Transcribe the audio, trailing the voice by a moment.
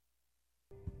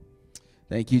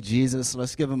Thank you, Jesus.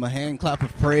 Let's give him a hand clap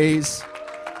of praise.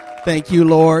 Thank you,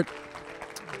 Lord.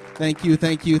 Thank you,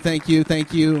 thank you, thank you,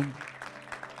 thank you.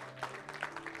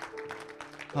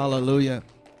 Hallelujah.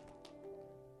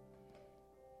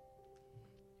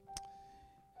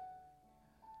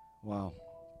 Wow.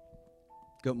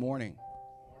 Good morning.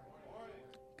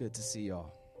 Good to see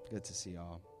y'all. Good to see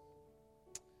y'all.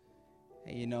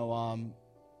 Hey,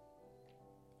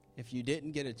 if you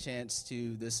didn't get a chance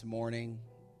to this morning,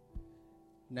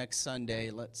 next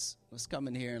Sunday, let's come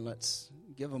in here and let's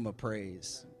give him a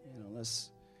praise.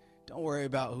 Don't worry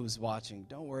about who's watching.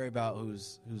 Don't worry about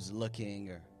who's looking,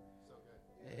 or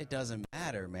it doesn't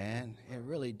matter, man. It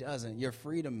really doesn't. Your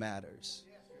freedom matters.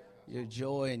 Your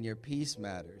joy and your peace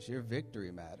matters. Your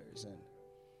victory matters.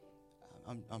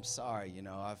 And I'm sorry,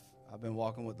 I've been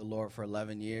walking with the Lord for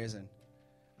 11 years, and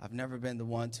I've never been the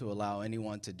one to allow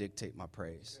anyone to dictate my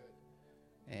praise.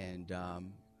 And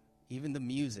even the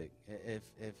music,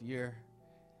 if you're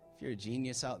a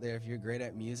genius out there, if you're great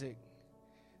at music,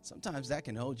 sometimes that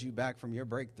can hold you back from your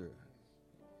breakthrough.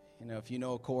 If you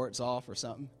know a chord's off or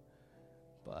something.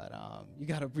 But you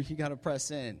gotta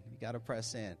press in. You gotta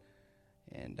press in,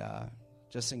 and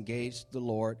just engage the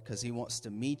Lord, because He wants to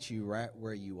meet you right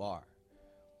where you are.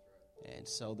 And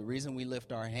so the reason we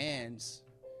lift our hands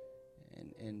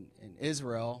in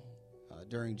Israel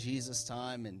during Jesus'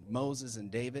 time, and Moses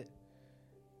and David,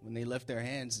 when they lift their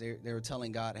hands, they were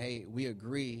telling God, "Hey, we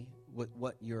agree with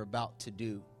what you're about to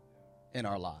do in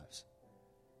our lives."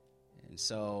 And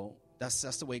so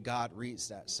that's the way God reads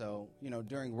that. So,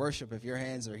 during worship, if your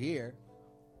hands are here,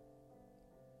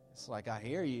 it's like, I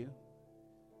hear you,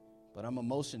 but I'm a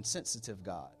motion sensitive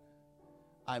God.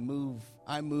 I move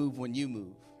when you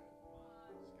move.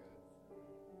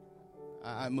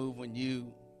 I move when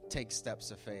you take steps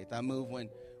of faith. I move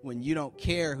when you don't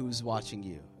care who's watching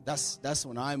you. That's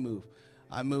when I move.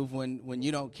 I move when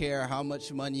you don't care how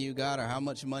much money you got or how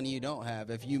much money you don't have.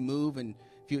 If you move and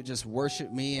if you just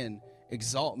worship me and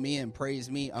exalt me and praise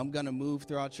me, I'm going to move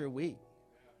throughout your week.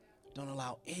 Don't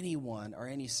allow anyone or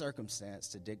any circumstance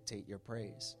to dictate your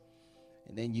praise.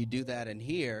 And then you do that in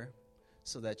here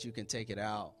so that you can take it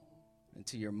out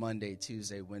into your Monday,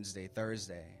 Tuesday, Wednesday,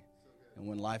 Thursday. And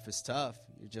when life is tough,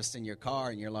 you're just in your car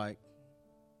and you're like,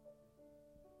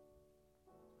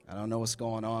 I don't know what's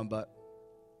going on, but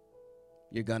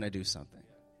you're going to do something.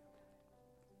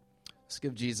 Let's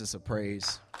give Jesus a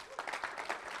praise.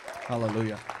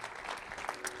 Hallelujah.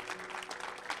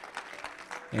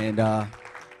 And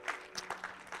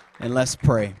let's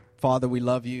pray. Father, we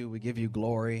love you. We give you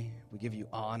glory. We give you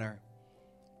honor.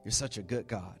 You're such a good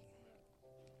God.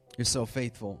 You're so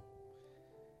faithful.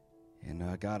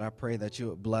 And God, I pray that you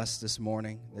would bless this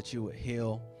morning, that you would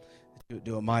heal, that you would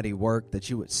do a mighty work, that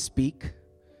you would speak.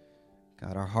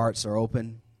 God, our hearts are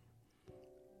open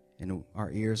and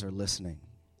our ears are listening.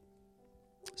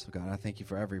 So, God, I thank you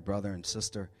for every brother and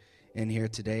sister in here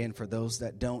today. And for those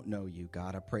that don't know you,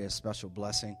 God, I pray a special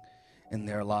blessing in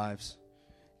their lives.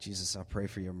 Jesus, I pray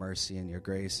for your mercy and your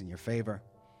grace and your favor.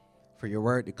 For your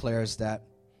word declares that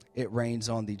it rains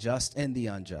on the just and the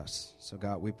unjust. So,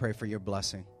 God, we pray for your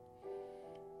blessing.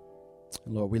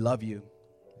 Lord, we love you.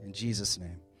 In Jesus'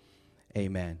 name,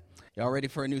 amen. Y'all ready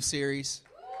for a new series?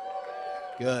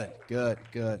 Good.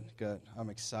 I'm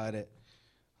excited.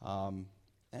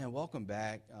 And welcome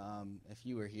back. If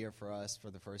you were here for us for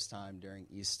the first time during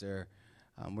Easter,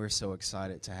 we're so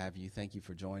excited to have you. Thank you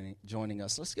for joining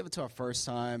us. Let's give it to our first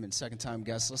time and second time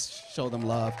guests. Let's show them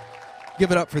love.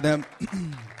 Give it up for them.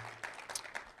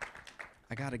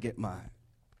 I got to get my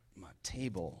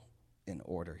table in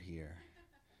order here.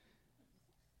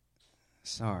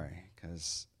 Sorry,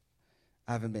 because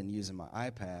I haven't been using my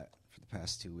iPad for the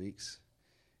past 2 weeks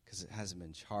because it hasn't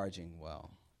been charging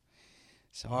well.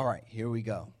 So, all right, here we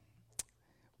go.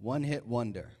 One Hit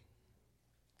Wonder.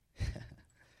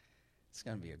 It's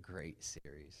going to be a great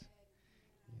series.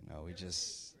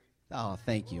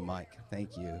 Thank you, Mike.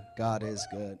 Thank you. God is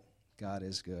good. God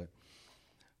is good.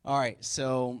 All right,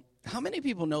 so how many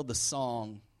people know the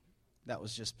song that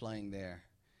was just playing there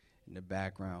in the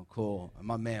background? Cool.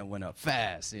 My man went up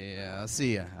fast. Yeah, I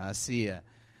see ya.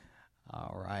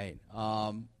 All right.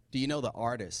 Do you know the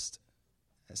artist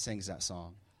that sings that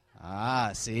song?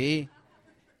 See?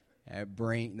 That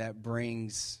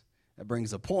brings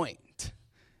a point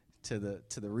to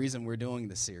the reason we're doing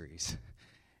the series.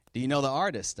 Do you know the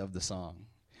artist of the song?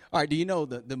 All right, do you know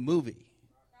the movie?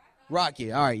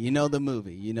 Rocky. All right, you know the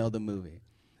movie.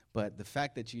 But the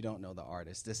fact that you don't know the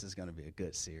artist, this is going to be a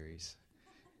good series.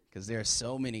 Because there are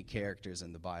so many characters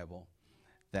in the Bible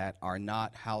that are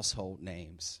not household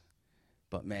names,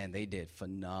 But, man, they did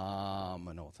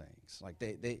phenomenal things. Like,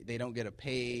 they don't get a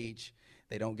page.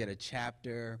 They don't get a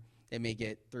chapter. They may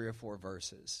get 3 or 4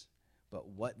 verses. But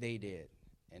what they did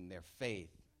and their faith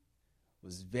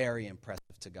was very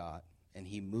impressive to God. And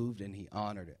he moved and he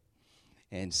honored it.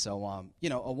 And so,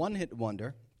 a one-hit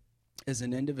wonder is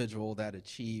an individual that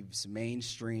achieves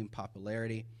mainstream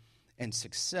popularity and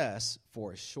success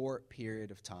for a short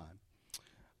period of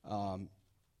time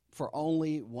for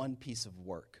only one piece of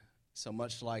work. So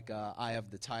much like Eye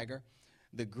of the Tiger,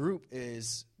 the group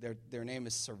is, their name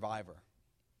is Survivor.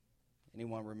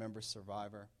 Anyone remember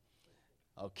Survivor?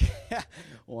 Okay.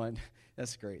 One.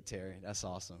 That's great, Terry. That's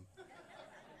awesome.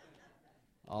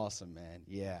 Awesome, man.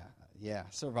 Yeah,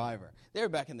 Survivor. They were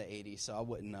back in the 80s, so I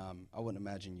wouldn't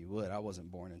imagine you would. I wasn't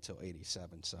born until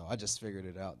 87, so I just figured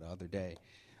it out the other day,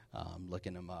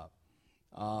 looking them up.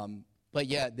 But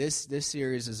yeah, this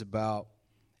series is about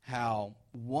how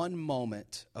one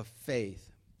moment of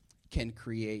faith can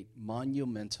create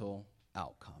monumental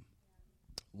outcome.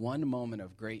 One moment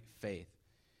of great faith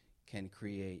can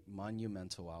create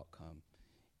monumental outcome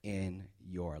in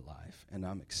your life, and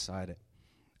I'm excited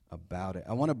about it.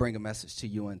 I want to bring a message to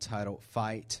you entitled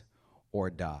Fight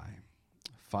or Die.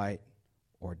 Fight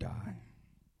or Die.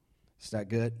 Is that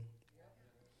good?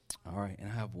 All right, and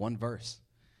I have one verse.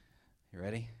 You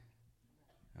ready?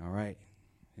 All right,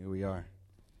 here we are.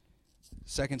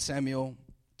 2 Samuel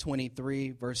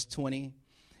 23, verse 20.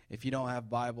 If you don't have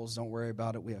Bibles, don't worry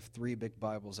about it. We have 3 big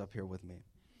Bibles up here with me.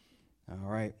 All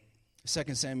right.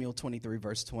 2 Samuel 23,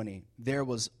 verse 20. There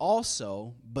was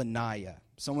also Benaiah.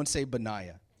 Someone say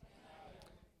Benaiah.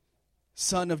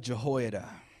 Son of Jehoiada,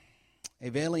 a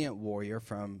valiant warrior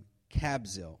from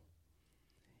Kabzeel.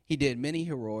 He did many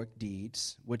heroic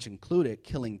deeds, which included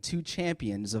killing 2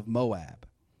 champions of Moab.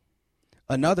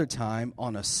 Another time,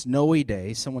 on a snowy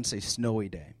day, someone say snowy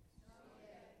day,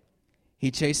 he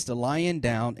chased a lion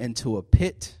down into a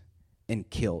pit and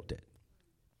killed it.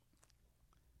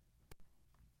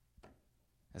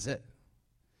 That's it.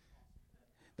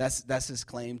 That's his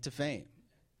claim to fame.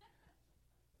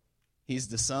 He's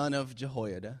the son of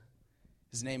Jehoiada.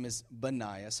 His name is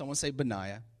Benaiah. Someone say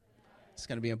Benaiah. It's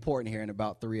going to be important here in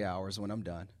about 3 hours when I'm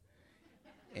done.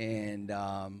 And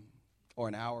or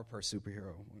an hour per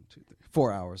superhero. 1, 2, 3,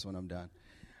 4 hours when I'm done.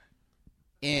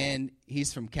 And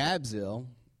he's from Kabzeel,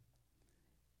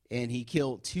 and he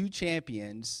killed 2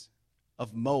 champions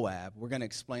of Moab. We're going to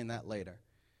explain that later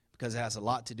because it has a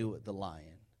lot to do with the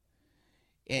lion.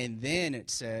 And then it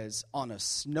says, on a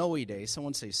snowy day.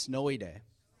 Someone say snowy day.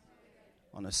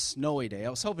 On a snowy day. I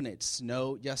was hoping it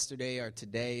snowed yesterday or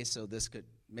today so this could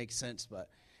make sense. But,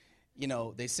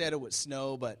 they said it would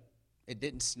snow, but it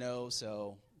didn't snow,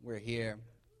 so we're here.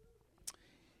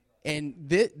 And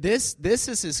this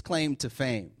is his claim to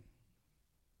fame.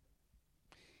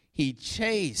 He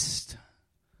chased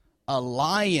a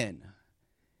lion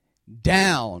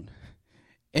down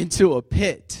into a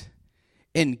pit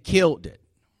and killed it.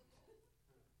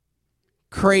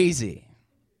 Crazy.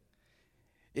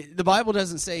 The Bible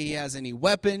doesn't say he has any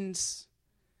weapons.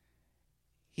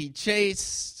 He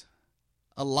chased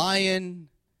a lion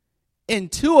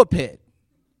into a pit.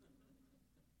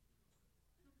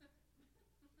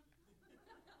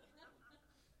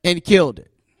 And killed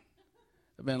it.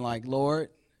 I've been like, Lord,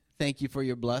 thank you for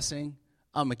your blessing.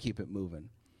 I'm going to keep it moving.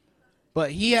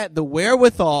 But he had the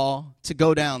wherewithal to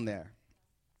go down there.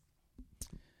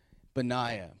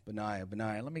 Benaiah.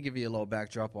 Let me give you a little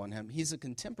backdrop on him. He's a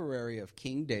contemporary of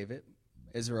King David,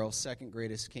 Israel's second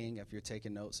greatest king. If you're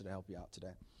taking notes, it'll help you out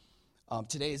today.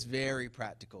 Today is very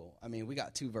practical. I mean, we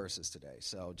got 2 verses today,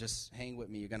 so just hang with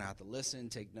me. You're going to have to listen,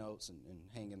 take notes, and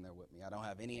hang in there with me. I don't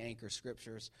have any anchor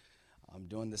scriptures. I'm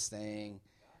doing this thing.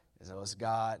 So it's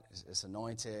God, it's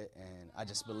anointed, and I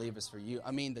just believe it's for you.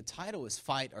 I mean, the title is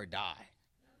Fight or Die.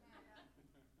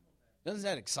 Doesn't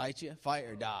that excite you? Fight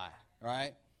or die,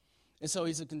 right? And so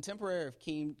he's a contemporary of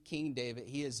King David.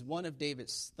 He is one of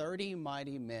David's 30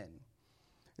 mighty men.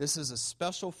 This is a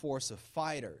special force of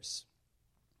fighters,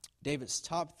 David's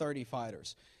top 30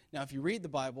 fighters. Now, if you read the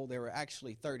Bible, there were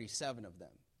actually 37 of them.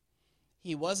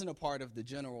 He wasn't a part of the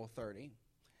general 30.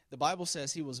 The Bible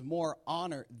says he was more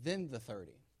honored than the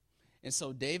 30. And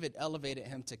so David elevated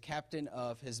him to captain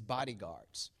of his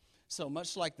bodyguards. So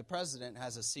much like the president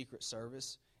has a secret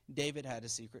service, David had a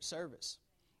secret service.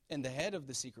 And the head of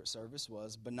the secret service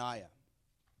was Benaiah.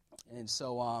 And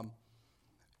so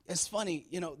it's funny,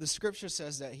 the scripture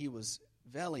says that he was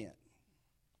valiant.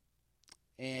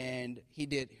 And he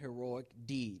did heroic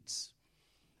deeds.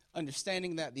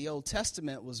 Understanding that the Old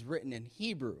Testament was written in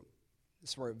Hebrew.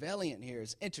 This word valiant here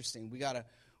is interesting. We gotta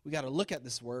look at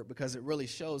this word because it really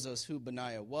shows us who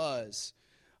Benaiah was.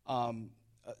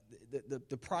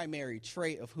 the primary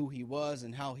trait of who he was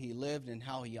and how he lived and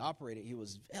how he operated. He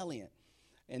was valiant,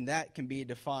 and that can be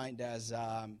defined as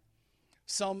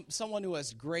someone who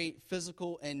has great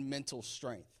physical and mental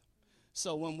strength.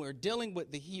 So when we're dealing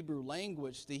with the Hebrew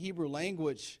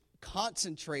language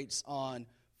concentrates on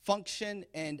function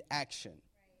and action.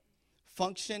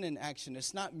 Function and action.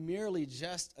 It's not merely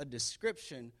just a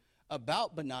description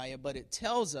about Benaiah, but it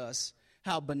tells us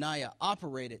how Benaiah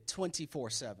operated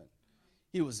 24/7.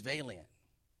 He was valiant.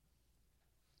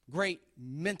 Great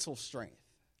mental strength.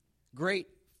 Great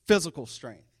physical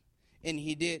strength. And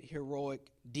he did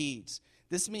heroic deeds.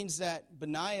 This means that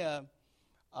Benaiah,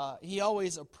 he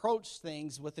always approached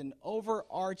things with an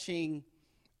overarching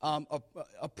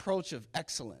approach of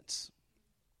excellence.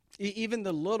 Even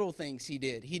the little things he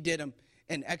did them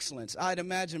in excellence. I'd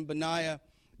imagine Benaiah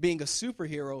being a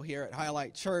superhero here at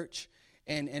Highlight Church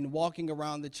and walking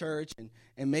around the church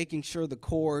and making sure the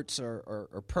courts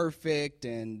are perfect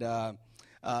and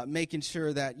making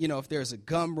sure that, if there's a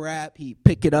gum wrap, he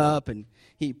pick it up and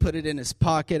he put it in his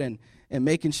pocket and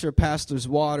making sure pastor's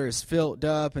water is filled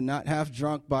up and not half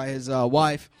drunk by his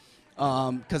wife.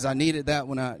 Because I needed that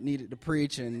when I needed to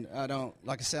preach, and I don't,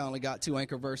 like I said, I only got 2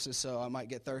 anchor verses, so I might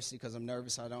get thirsty because I'm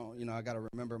nervous. I don't, I got to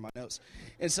remember my notes.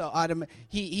 And so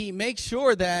he makes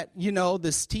sure that,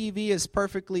 this TV is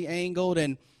perfectly angled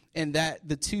and that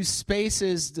the two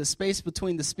spaces, the space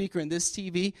between the speaker and this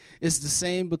TV is the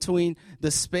same between the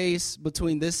space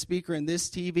between this speaker and this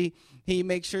TV. He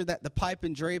makes sure that the pipe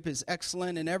and drape is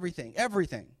excellent and everything.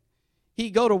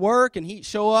 He'd go to work and he'd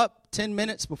show up 10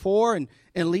 minutes before and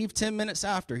leave 10 minutes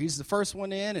after. He's the first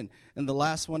one in and the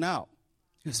last one out.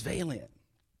 He was valiant.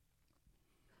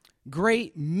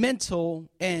 Great mental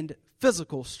and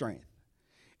physical strength.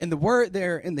 And the word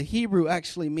there in the Hebrew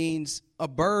actually means a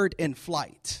bird in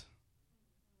flight.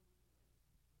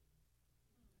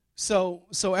 So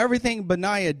everything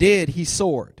Benaiah did, he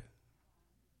soared.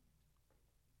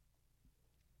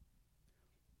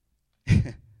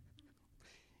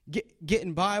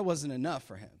 Getting by wasn't enough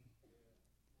for him.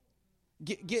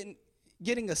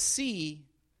 Getting a C,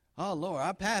 oh Lord,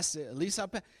 I passed it. At least I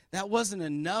passed. That wasn't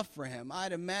enough for him.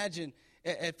 I'd imagine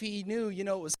if he knew,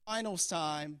 it was finals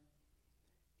time,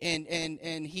 and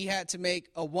he had to make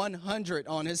a 100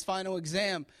 on his final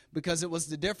exam because it was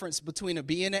the difference between a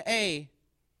B and an A.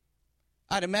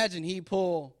 I'd imagine he'd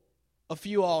pull a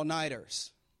few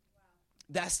all-nighters.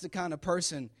 That's the kind of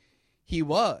person he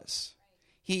was.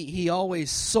 He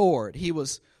always soared. He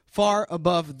was far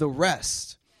above the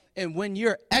rest. And when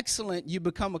you're excellent, you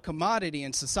become a commodity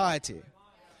in society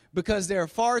because there are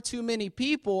far too many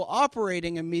people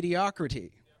operating in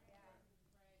mediocrity.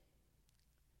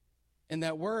 And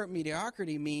that word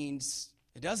mediocrity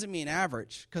it doesn't mean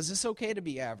average, because it's okay to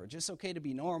be average. It's okay to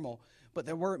be normal. But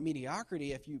the word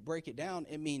mediocrity, if you break it down,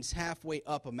 it means halfway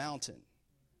up a mountain.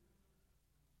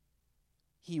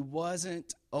 He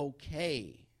wasn't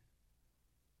okay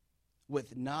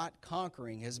with not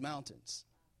conquering his mountains.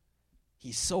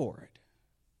 He soared.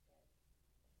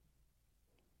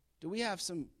 Do we have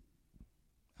some,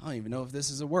 I don't even know if this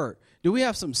is a word. Do we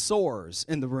have some soars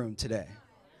in the room today?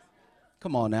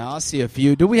 Come on now, I see a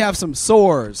few. Do we have some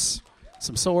soars?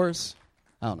 Some soars?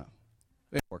 I don't know.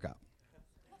 It'll work out.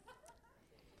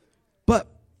 But,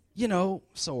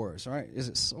 soars, right? Is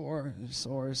it soar?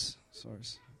 Soars?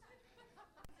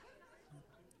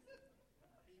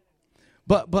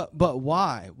 But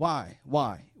why?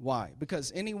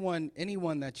 Because anyone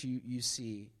that you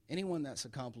see, anyone that's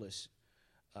accomplished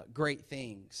great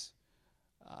things,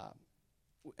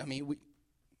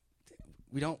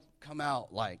 we don't come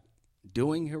out like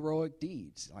doing heroic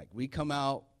deeds. Like we come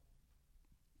out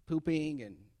pooping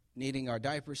and needing our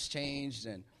diapers changed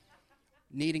and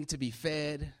needing to be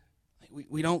fed. Like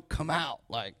we don't come out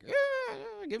like,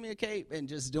 give me a cape and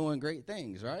just doing great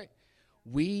things, right?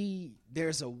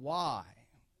 There's a why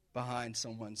behind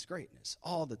someone's greatness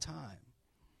all the time.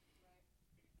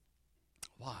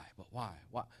 Why? But why?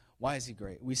 Why is he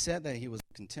great? We said that he was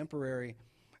a contemporary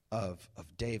of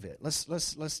David.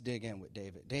 Let's dig in with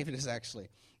David. David is actually,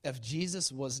 if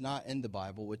Jesus was not in the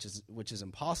Bible, which is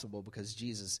impossible because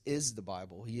Jesus is the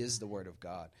Bible, he is the Word of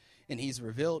God, and he's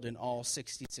revealed in all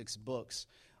 66 books.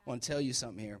 I want to tell you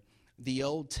something here. The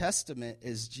Old Testament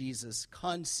is Jesus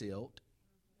concealed.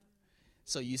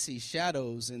 So you see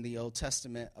shadows in the Old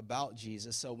Testament about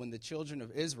Jesus. So when the children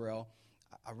of Israel,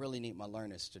 I really need my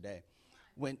learners today.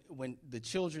 When the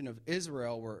children of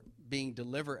Israel were being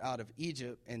delivered out of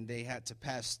Egypt and they had to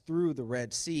pass through the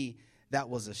Red Sea, that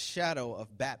was a shadow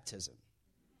of baptism.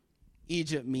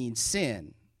 Egypt means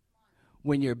sin.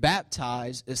 When you're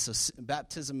baptized,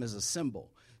 baptism is a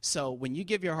symbol. So when you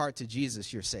give your heart to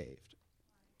Jesus, you're saved.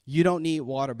 you don't need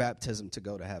water baptism to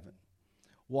go to heaven.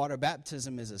 Water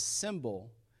baptism is a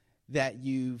symbol that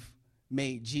you've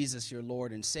made Jesus your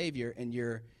Lord and Savior, and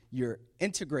you're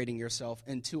integrating yourself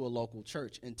into a local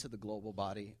church, into the global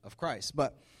body of Christ.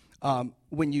 But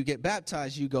when you get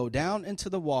baptized, you go down into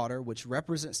the water, which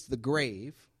represents the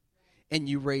grave, and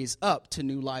you raise up to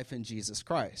new life in Jesus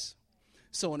Christ.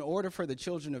 So in order for the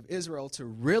children of Israel to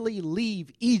really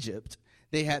leave Egypt,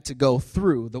 they had to go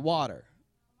through the water.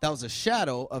 That was a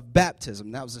shadow of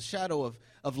baptism. That was a shadow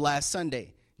of last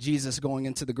Sunday. Jesus going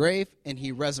into the grave and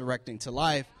he resurrecting to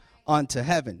life onto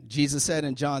heaven. Jesus said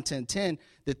in John 10:10,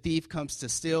 the thief comes to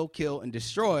steal, kill, and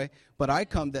destroy, but I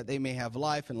come that they may have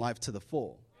life and life to the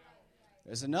full.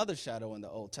 There's another shadow in the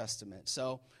Old Testament.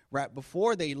 So right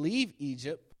before they leave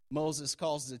Egypt, Moses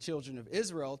calls the children of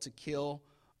Israel to kill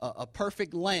a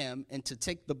perfect lamb and to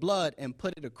take the blood and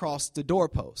put it across the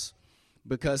doorpost.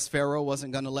 Because Pharaoh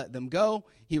wasn't going to let them go,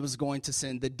 he was going to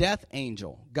send the death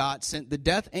angel. God sent the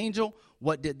death angel.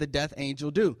 What did the death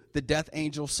angel do? The death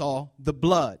angel saw the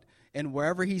blood. And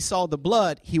wherever he saw the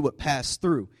blood, he would pass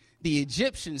through. The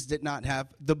Egyptians did not have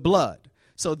the blood.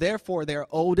 So therefore, their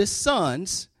oldest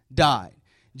sons died.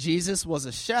 Jesus was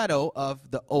a shadow of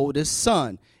the oldest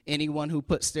son. Anyone who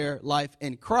puts their life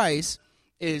in Christ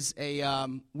is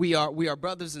we are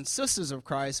brothers and sisters of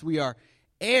Christ. We are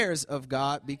heirs of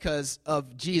God because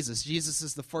of Jesus. Jesus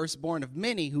is the firstborn of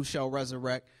many who shall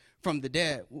resurrect from the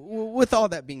dead. With all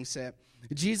that being said,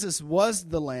 Jesus was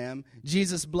the lamb.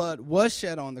 Jesus' blood was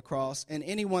shed on the cross. And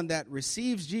anyone that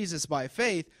receives Jesus by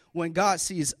faith, when God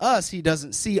sees us, he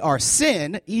doesn't see our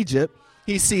sin, Egypt.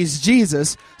 He sees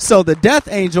Jesus. So the death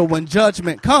angel, when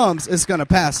judgment comes, is going to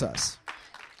pass us.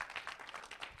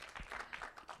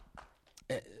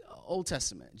 Old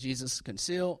Testament, Jesus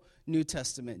concealed. New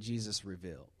Testament, Jesus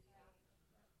revealed.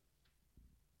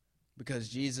 Because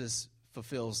Jesus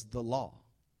fulfills the law,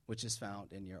 which is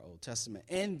found in your Old Testament,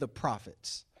 and the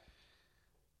prophets.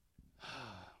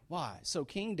 Why? So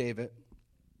King David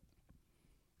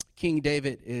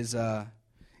is, all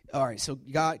right, so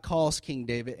God calls King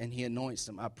David, and he anoints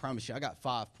him. I promise you, I got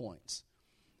 5 points.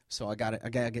 So I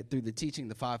gotta get through the teaching.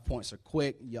 The 5 points are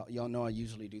quick. Y'all know I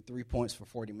usually do 3 points for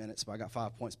 40 minutes, but I got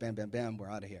 5 points. Bam, bam, bam, we're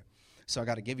out of here. So I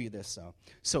got to give you this.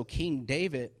 So King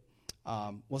David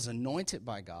was anointed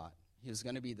by God. He was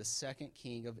going to be the second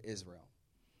king of Israel.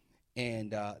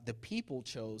 And the people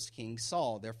chose King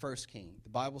Saul, their first king. The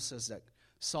Bible says that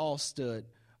Saul stood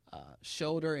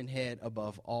shoulder and head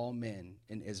above all men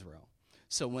in Israel.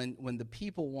 So when the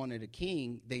people wanted a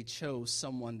king, they chose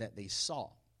someone that they saw,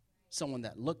 someone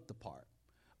that looked the part.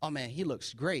 Oh, man, he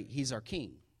looks great. He's our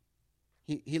king.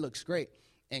 He looks great.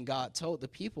 And God told the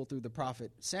people through the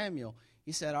prophet Samuel,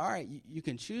 he said, all right, you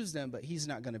can choose them, but he's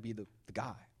not going to be the guy.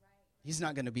 Right. He's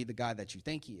not going to be the guy that you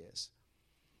think he is.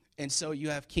 And so you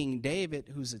have King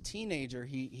David, who's a teenager.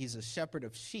 He's a shepherd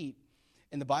of sheep.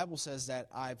 And the Bible says that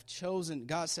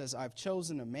God says, I've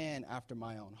chosen a man after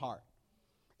my own heart.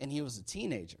 And he was a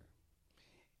teenager.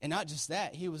 And not just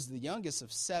that, he was the youngest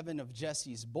of 7 of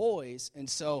Jesse's boys. And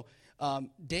so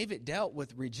David dealt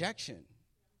with rejection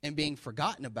and being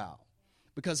forgotten about.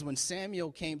 Because when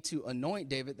Samuel came to anoint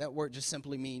David, that word just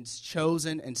simply means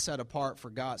chosen and set apart for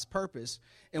God's purpose.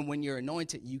 And when you're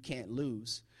anointed, you can't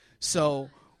lose. So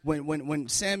when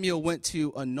Samuel went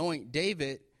to anoint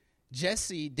David,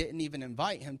 Jesse didn't even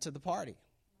invite him to the party.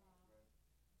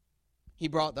 He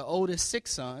brought the oldest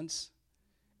 6 sons,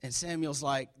 and Samuel's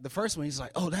like, the first one, he's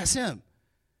like, oh, that's him.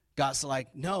 God's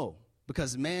like, no,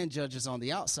 because man judges on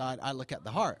the outside, I look at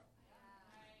the heart.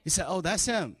 He said, oh, that's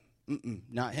him.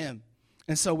 Not him.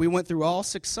 And so we went through all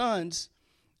 6 sons,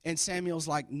 and Samuel's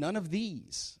like, none of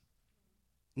these.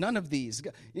 None of these.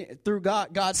 Through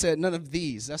God said, none of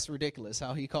these. That's ridiculous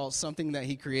how he calls something that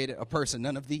he created a person,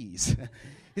 none of these.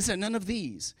 He said, none of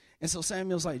these. And so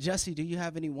Samuel's like, Jesse, do you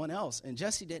have anyone else? And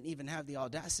Jesse didn't even have the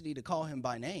audacity to call him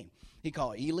by name. He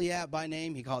called Eliab by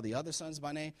name. He called the other sons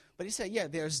by name. But he said, yeah,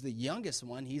 there's the youngest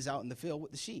one. He's out in the field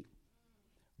with the sheep.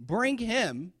 Bring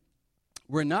him.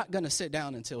 We're not going to sit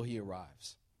down until he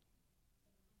arrives.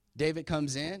 David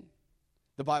comes in.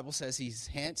 The Bible says he's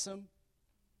handsome.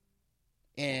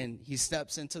 And he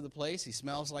steps into the place. He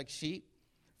smells like sheep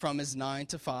from his 9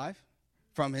 to 5,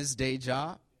 from his day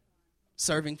job,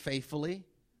 serving faithfully,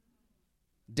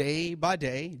 day by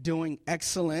day, doing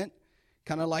excellent,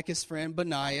 kind of like his friend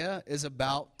Benaiah is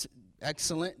about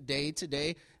excellent day to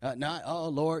day. Not, oh,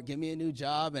 Lord, give me a new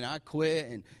job and I quit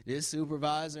and this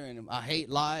supervisor and I hate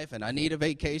life and I need a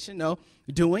vacation. No,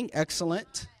 doing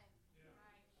excellent,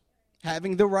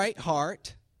 having the right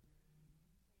heart.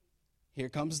 Here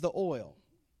comes the oil.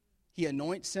 He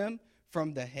anoints him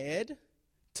from the head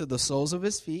to the soles of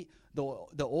his feet.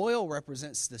 The oil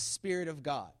represents the Spirit of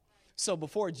God. So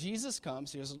before Jesus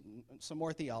comes, here's some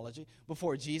more theology.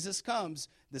 Before Jesus comes,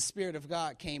 the Spirit of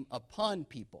God came upon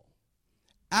people.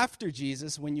 After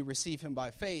Jesus, when you receive him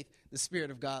by faith, the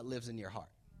Spirit of God lives in your heart.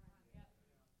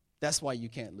 That's why you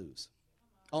can't lose.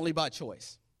 Only by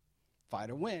choice. Fight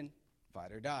or win,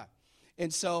 fight or die.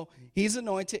 And so he's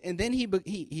anointed, and then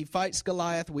he fights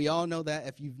Goliath. We all know that.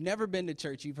 If you've never been to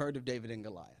church, you've heard of David and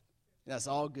Goliath. That's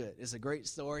all good. It's a great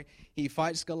story. He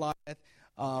fights Goliath,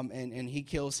 and he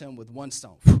kills him with one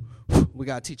stone. We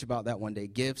got to teach about that one day,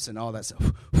 gifts and all that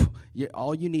stuff.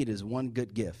 All you need is one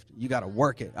good gift. You got to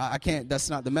work it. I can't, that's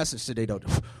not the message today, though.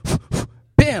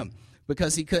 Bam!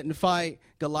 Because he couldn't fight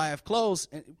Goliath close,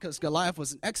 because Goliath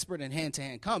was an expert in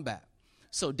hand-to-hand combat.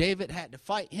 So David had to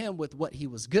fight him with what he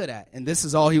was good at, and this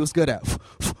is all he was good at.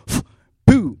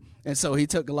 Boo! And so he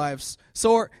took Goliath's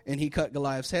sword, and he cut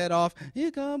Goliath's head off.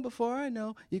 You come before I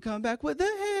know. You come back with the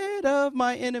head of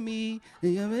my enemy.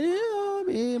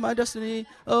 My destiny.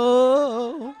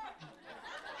 Oh.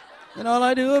 And all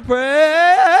I do is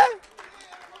pray.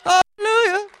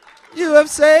 Hallelujah. You have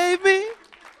saved me.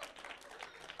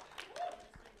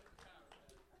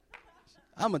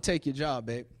 I'm going to take your job,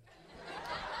 babe.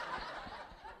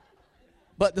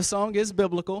 But the song is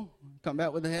biblical. Come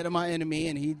back with the head of my enemy.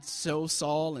 And he shows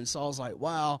Saul, and Saul's like,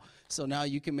 wow, so now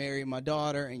you can marry my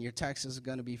daughter and your taxes are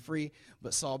going to be free.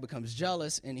 But Saul becomes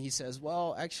jealous, and he says,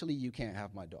 well, actually, you can't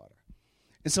have my daughter.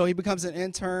 And so he becomes an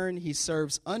intern. He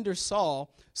serves under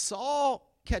Saul. Saul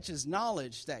catches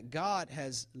knowledge that God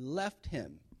has left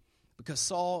him because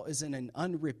Saul is in an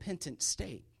unrepentant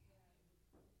state.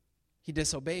 He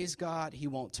disobeys God. He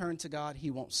won't turn to God.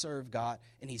 He won't serve God.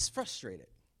 And he's frustrated.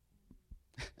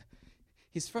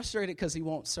 He's frustrated because he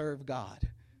won't serve God.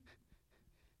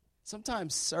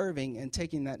 Sometimes serving and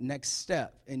taking that next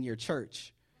step in your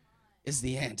church is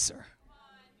the answer.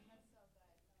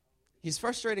 He's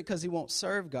frustrated because he won't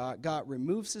serve God. God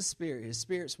removes his spirit. His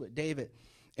spirit's with David.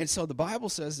 And so the Bible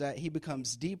says that he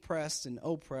becomes depressed and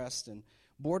oppressed and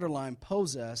borderline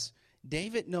possessed.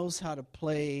 David knows how to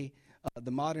play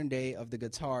the modern day of the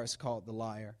guitar. It's called the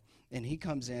lyre. And he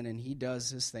comes in and he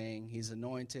does his thing. He's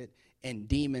anointed, and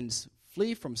demons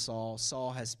flee from Saul.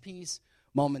 Saul has peace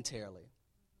momentarily.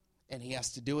 And he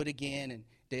has to do it again. And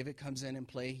David comes in and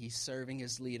play. He's serving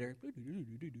his leader.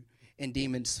 And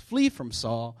demons flee from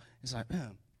Saul. It's like,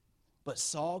 but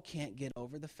Saul can't get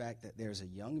over the fact that there's a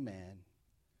young man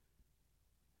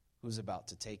who's about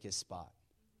to take his spot.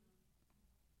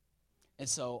 And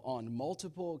so on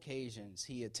multiple occasions,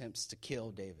 he attempts to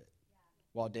kill David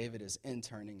while David is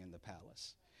interning in the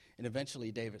palace. And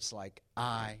eventually David's like,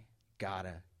 I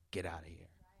gotta get out of here.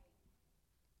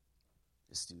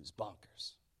 This dude's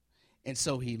bonkers. And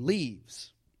so he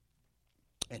leaves.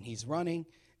 And he's running,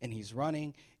 and he's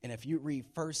running. And if you read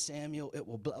 1 Samuel, it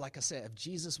will, like I said, if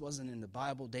Jesus wasn't in the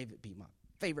Bible, David would be my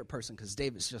favorite person, because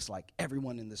David's just like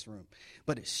everyone in this room.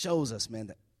 But it shows us, man,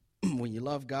 that when you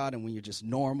love God and when you're just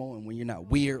normal and when you're not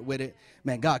weird with it,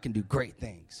 man, God can do great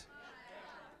things.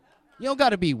 You don't got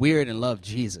to be weird and love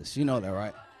Jesus. You know that,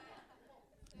 right?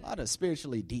 A lot of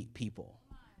spiritually deep people.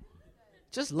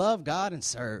 Just love God and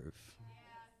serve,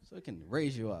 so it can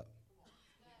raise you up.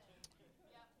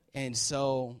 And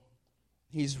so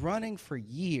he's running for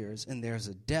years, and there's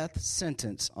a death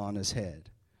sentence on his head.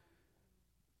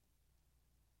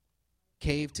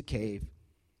 Cave to cave.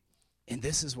 And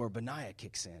this is where Benaiah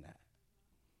kicks in at.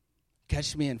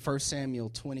 Catch me in 1 Samuel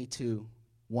 22,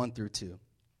 1 through 2.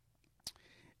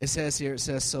 It says,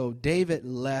 so David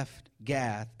left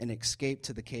Gath and escaped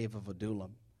to the cave of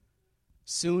Adullam.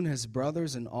 Soon his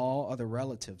brothers and all other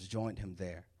relatives joined him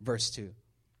there. Verse 2.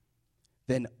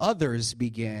 Then others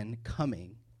began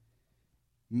coming,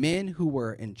 men who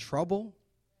were in trouble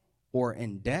or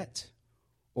in debt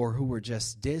or who were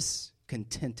just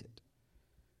discontented,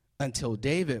 until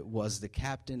David was the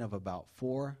captain of about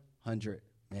 400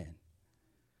 men.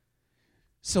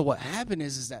 So what happened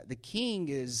is that the king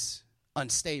is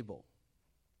unstable.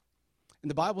 And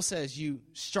the Bible says you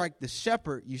strike the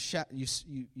shepherd, you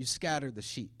scatter the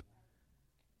sheep.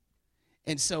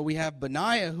 And so we have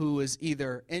Benaiah, who is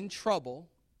either in trouble,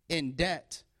 in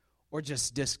debt, or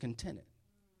just discontented.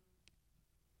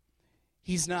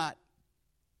 He's not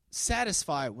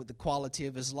satisfied with the quality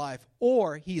of his life,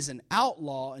 or he's an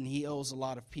outlaw and he owes a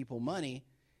lot of people money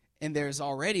and there's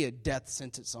already a death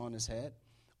sentence on his head,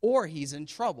 or he's in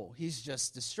trouble. He's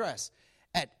just distressed.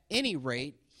 At any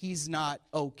rate, he's not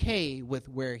okay with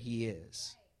where he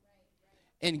is.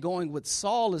 And going with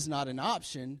Saul is not an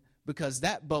option, because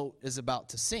that boat is about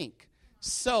to sink.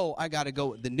 So I got to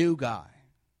go with the new guy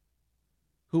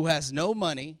who has no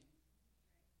money.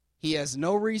 He has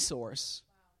no resource.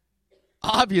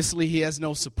 Obviously, he has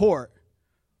no support,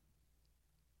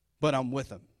 but I'm with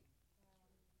him.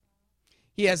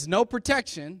 He has no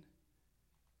protection,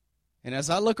 and as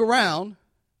I look around,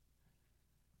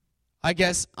 I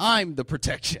guess I'm the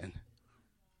protection.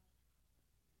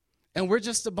 And we're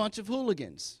just a bunch of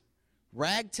hooligans,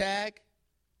 ragtag,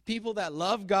 people that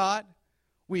love God.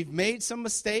 We've made some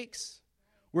mistakes.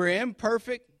 We're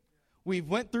imperfect. We've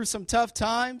went through some tough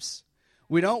times.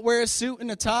 We don't wear a suit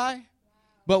and a tie,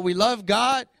 but we love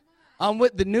God. I'm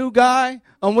with the new guy.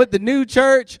 I'm with the new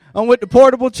church. I'm with the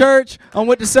portable church. I'm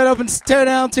with the set up and tear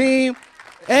down team.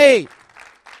 Hey,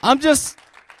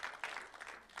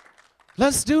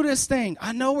 let's do this thing.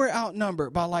 I know we're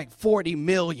outnumbered by like 40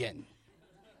 million.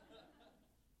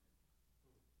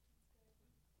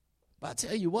 But I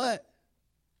tell you what,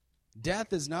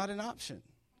 death is not an option.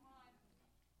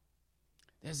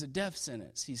 There's a death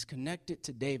sentence. He's connected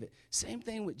to David. Same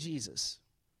thing with Jesus.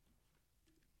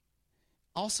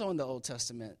 Also in the Old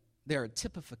Testament, there are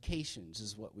typifications,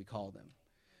 is what we call them.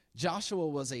 Joshua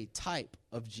was a type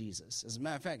of Jesus. As a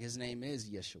matter of fact, his name is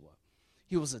Yeshua.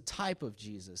 He was a type of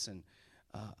Jesus, and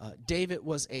David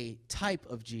was a type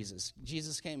of Jesus.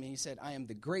 Jesus came and he said, I am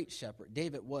the great shepherd.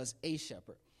 David was a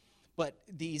shepherd. But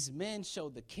these men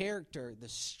showed the character, the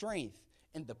strength,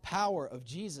 and the power of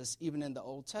Jesus even in the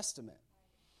Old Testament.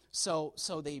 So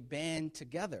they band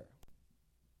together.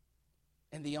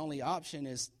 And the only option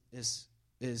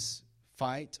is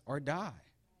fight or die.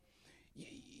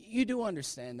 You do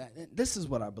understand that. This is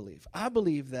what I believe. I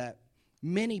believe that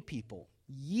many people,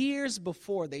 years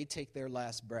before they take their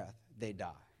last breath, they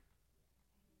die.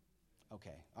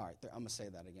 Okay, all right, I'm going to say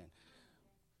that again.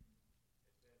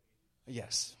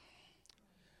 Yes.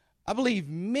 I believe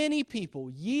many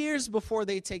people, years before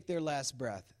they take their last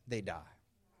breath, they die.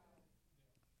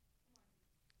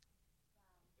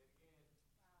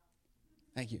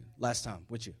 Thank you. Last time,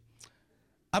 with you.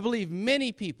 I believe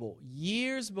many people,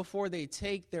 years before they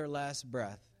take their last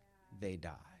breath, they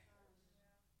die.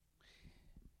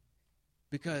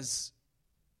 Because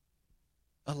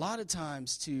a lot of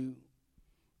times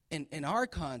in our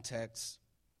context,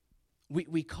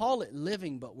 we call it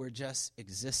living, but we're just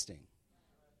existing.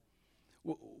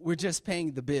 We're just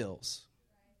paying the bills.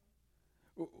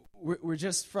 We're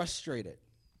just frustrated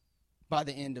by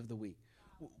the end of the week.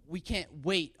 We can't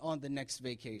wait on the next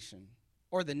vacation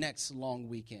or the next long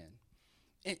weekend.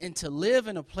 And to live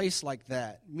in a place like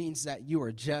that means that you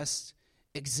are just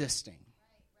existing.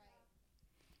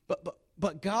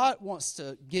 But God wants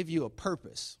to give you a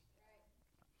purpose.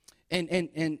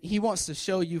 And he wants to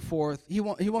show you forth. He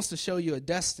wants to show you a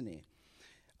destiny.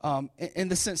 In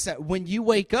the sense that when you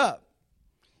wake up,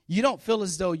 you don't feel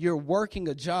as though you're working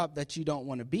a job that you don't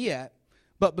want to be at,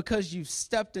 but because you've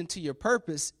stepped into your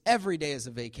purpose, every day is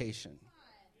a vacation.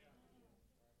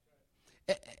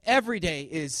 Every day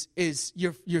is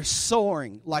you're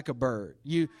soaring like a bird.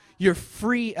 You're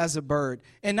free as a bird.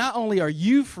 And not only are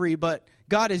you free, but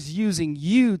God is using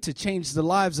you to change the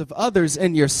lives of others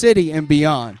in your city and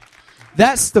beyond.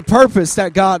 That's the purpose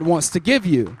that God wants to give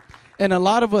you. And a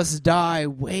lot of us die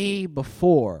way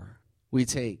before we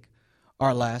take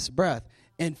our last breath.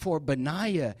 And for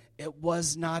Benaiah, it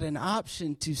was not an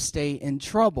option to stay in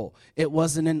trouble. It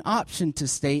wasn't an option to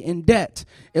stay in debt.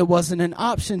 It wasn't an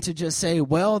option to just say,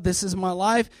 well, this is my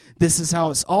life. This is how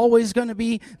it's always going to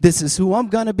be. This is who I'm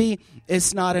going to be.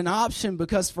 It's not an option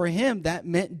because for him, that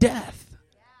meant death.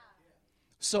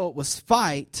 So it was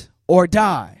fight or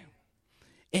die.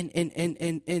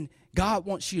 And God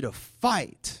wants you to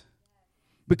fight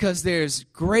because there's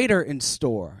greater in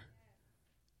store.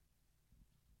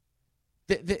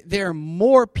 There are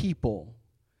more people.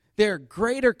 There are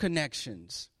greater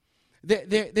connections.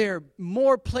 There are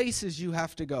more places you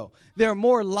have to go. There are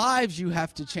more lives you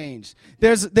have to change.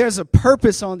 There's a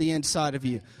purpose on the inside of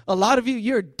you. A lot of you,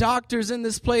 you're doctors in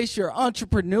this place. You're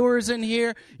entrepreneurs in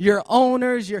here. You're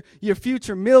owners. You're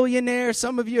future millionaires.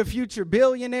 Some of you are future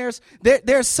billionaires.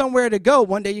 There's somewhere to go.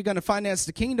 One day you're going to finance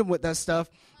the kingdom with that stuff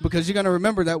because you're going to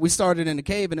remember that we started in a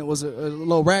cave and it was a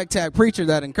little ragtag preacher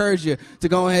that encouraged you to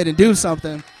go ahead and do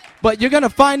something. But you're going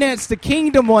to finance the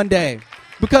kingdom one day.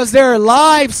 Because there are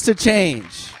lives to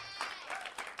change.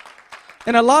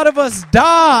 And a lot of us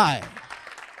die.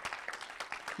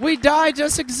 We die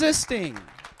just existing.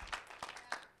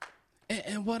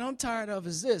 And what I'm tired of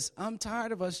is this. I'm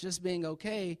tired of us just being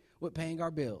okay with paying our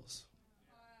bills.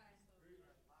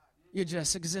 You're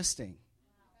just existing.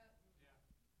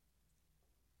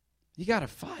 You got to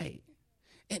fight.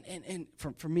 And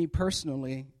for me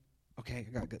personally, okay,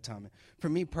 I got good timing. For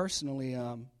me personally,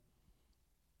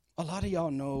 a lot of y'all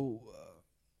know,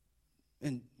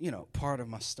 and part of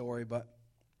my story, but,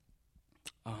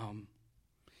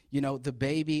 You know, the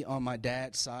baby on my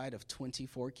dad's side of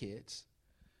 24 kids,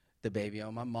 the baby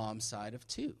on my mom's side of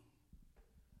 2.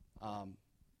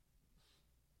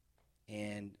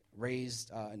 And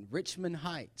raised in Richmond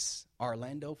Heights,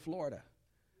 Orlando, Florida.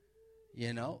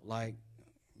 You know, like,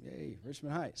 yay,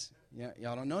 Richmond Heights. Yeah,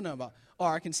 y'all don't know nothing about.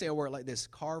 Or I can say a word like this: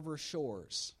 Carver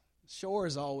Shores.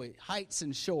 Shores always, heights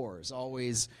and shores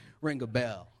always ring a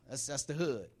bell. That's the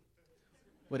hood.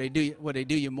 Where they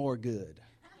do you more good.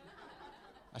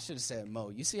 I should have said mo.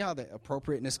 You see how the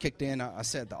appropriateness kicked in? I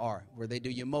said the R, where they do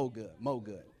you mo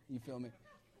good. You feel me?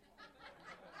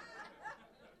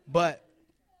 But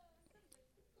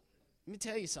let me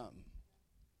tell you something.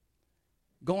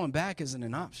 Going back isn't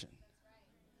an option.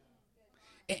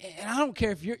 And I don't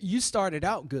care if you started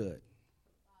out good.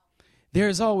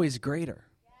 There's always greater.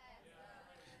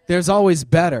 There's always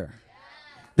better.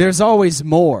 There's always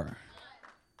more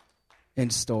in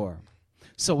store.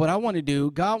 So what I want to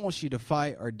do, God wants you to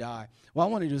fight or die. What I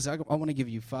want to do is I want to give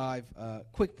you 5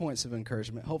 quick points of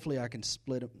encouragement. Hopefully I can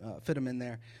fit them in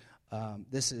there.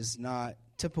 This is not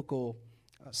typical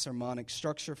sermonic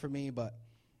structure for me, but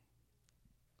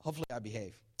hopefully I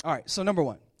behave. All right, so number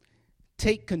 1,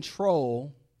 take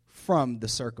control from the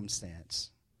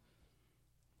circumstance.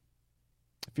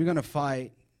 If you're going to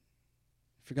fight,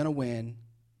 if you're going to win,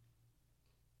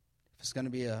 if it's going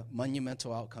to be a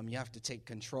monumental outcome, you have to take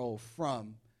control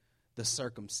from the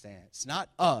circumstance, not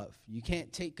of. You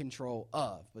can't take control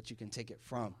of, but you can take it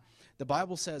from. The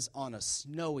Bible says on a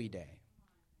snowy day.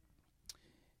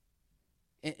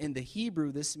 In the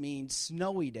Hebrew, this means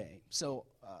snowy day. So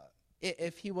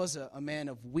if he was a man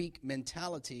of weak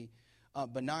mentality,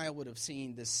 Benaiah would have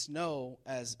seen the snow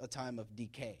as a time of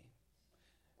decay.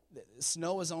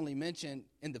 Snow is only mentioned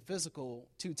in the physical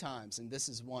 2 times, and this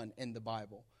is one in the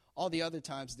Bible. All the other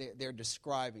times, they're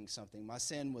describing something. My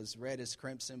sin was red as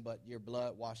crimson, but your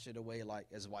blood washed it away like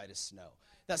as white as snow.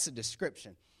 That's a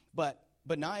description. But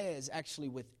Benaiah is actually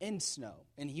within snow,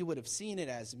 and he would have seen it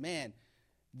as, man,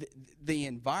 the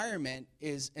environment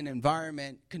is an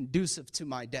environment conducive to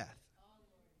my death.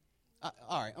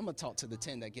 All right, I'm going to talk to the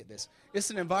 10 that get this.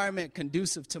 It's an environment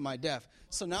conducive to my death.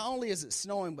 So not only is it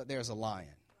snowing, but there's a lion.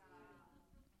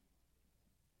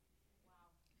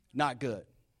 Not good.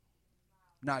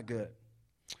 Not good.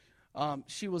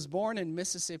 She was born in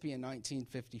Mississippi in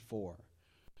 1954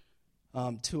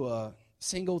 to a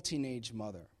single teenage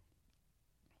mother.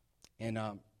 And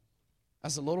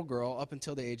as a little girl, up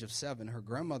until the age of 7, her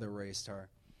grandmother raised her.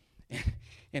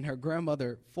 And her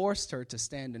grandmother forced her to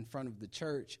stand in front of the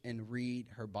church and read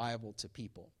her Bible to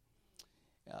people,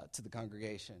 to the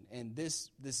congregation. And this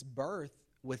birth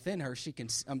within her, she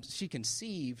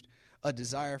conceived a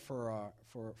desire for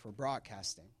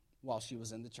broadcasting while she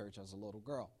was in the church as a little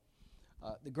girl.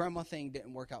 The grandma thing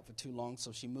didn't work out for too long,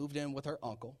 so she moved in with her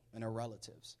uncle and her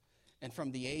relatives. And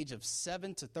from the age of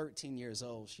 7 to 13 years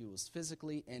old, she was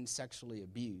physically and sexually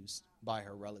abused by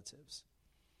her relatives.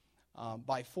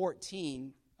 By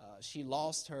 14, she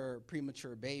lost her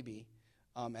premature baby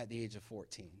at the age of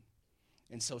 14.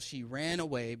 And so she ran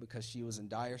away because she was in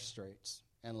dire straits,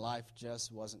 and life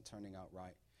just wasn't turning out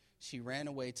right. She ran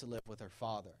away to live with her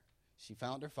father. She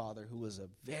found her father, who was a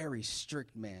very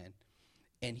strict man,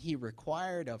 and he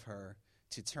required of her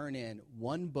to turn in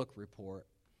 1 book report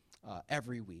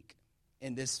every week.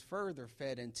 And this further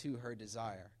fed into her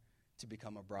desire to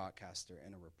become a broadcaster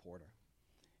and a reporter.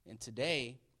 And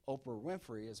today, Oprah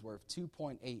Winfrey is worth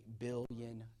 $2.8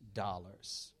 billion.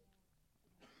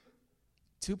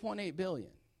 $2.8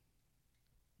 billion.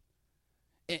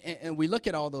 And we look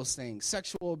at all those things: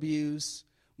 sexual abuse,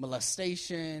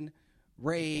 molestation,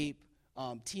 rape,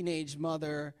 teenage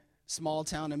mother, small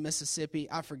town in Mississippi.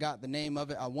 I forgot the name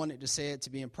of it. I wanted to say it to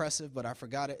be impressive, but I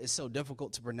forgot it. It's so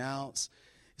difficult to pronounce.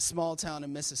 Small town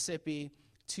in Mississippi,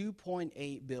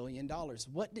 $2.8 billion.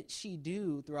 What did she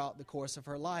do throughout the course of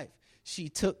her life? She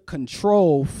took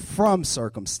control from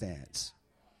circumstance.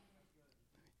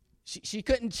 She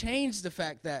couldn't change the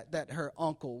fact that her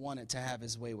uncle wanted to have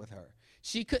his way with her.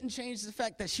 She couldn't change the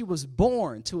fact that she was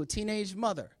born to a teenage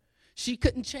mother. She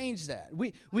couldn't change that.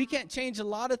 We can't change a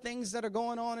lot of things that are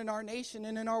going on in our nation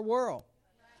and in our world.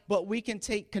 But we can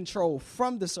take control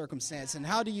from the circumstance. And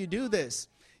how do you do this?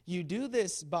 You do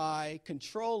this by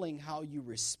controlling how you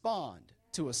respond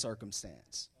to a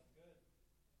circumstance.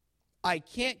 I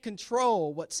can't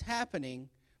control what's happening,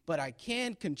 but I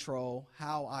can control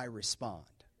how I respond.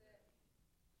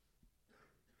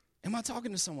 Am I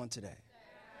talking to someone today?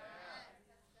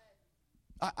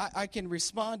 I can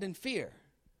respond in fear,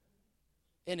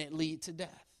 and it lead to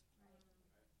death.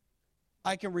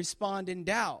 I can respond in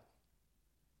doubt,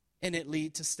 and it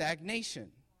lead to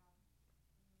stagnation.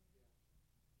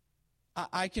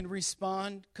 I can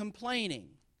respond complaining,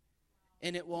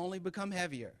 and it will only become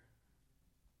heavier.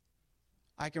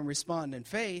 I can respond in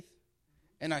faith,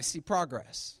 and I see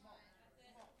progress.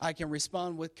 I can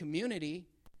respond with community,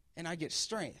 and I get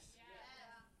strength.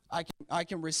 I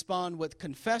can respond with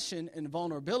confession and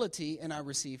vulnerability, and I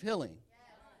receive healing.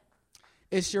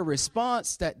 It's your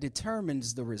response that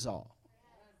determines the result.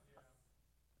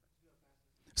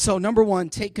 So, number one,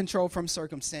 take control from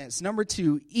circumstance. Number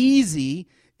two, easy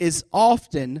is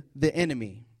often the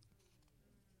enemy.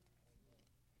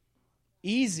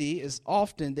 Easy is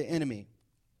often the enemy.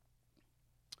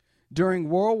 During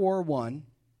World War I,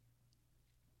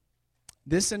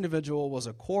 this individual was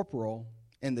a corporal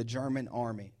in the German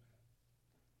army.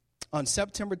 On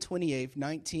September 28,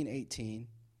 1918,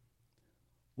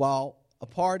 while a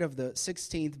part of the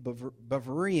 16th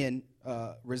Bavarian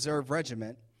Reserve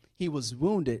Regiment, he was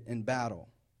wounded in battle,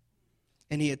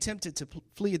 and he attempted to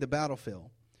flee the battlefield.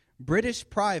 British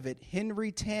Private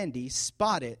Henry Tandy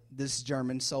spotted this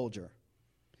German soldier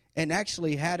and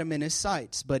actually had him in his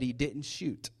sights, but he didn't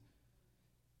shoot.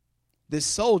 This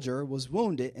soldier was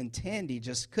wounded, and Tandy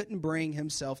just couldn't bring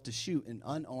himself to shoot an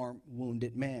unarmed,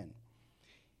 wounded man.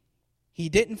 He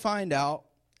didn't find out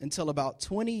until about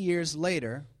 20 years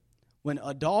later when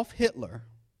Adolf Hitler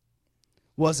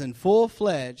was in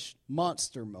full-fledged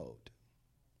monster mode,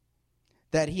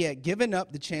 that he had given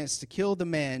up the chance to kill the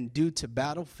man due to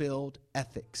battlefield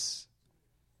ethics.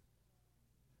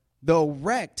 Though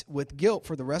wrecked with guilt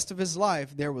for the rest of his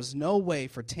life, there was no way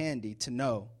for Tandy to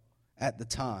know at the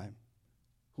time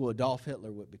who Adolf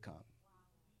Hitler would become.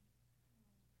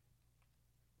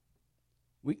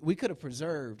 We could have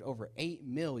preserved over 8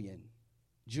 million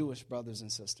Jewish brothers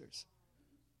and sisters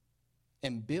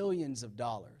and billions of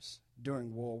dollars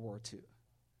during World War II.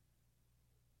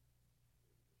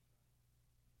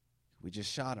 We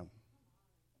just shot him.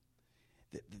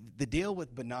 The deal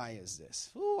with Benaiah is this.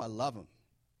 Ooh, I love him.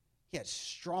 He had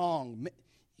strong,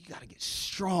 you got to get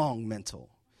strong mental.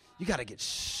 You got to get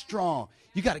strong.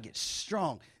 You got to get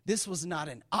strong. This was not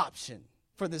an option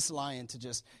for this lion to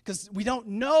just, because we don't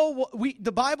know,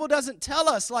 the Bible doesn't tell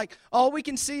us, like, all we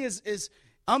can see is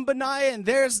I'm Benaiah and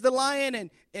there's the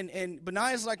lion, and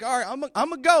Benaiah's like, all right, I'm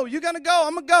going to go, you're going to go,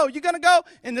 I'm going to go, you're going to go,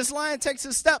 and this lion takes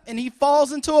a step and he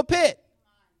falls into a pit.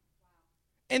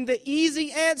 And the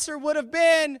easy answer would have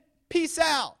been, peace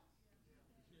out.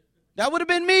 That would have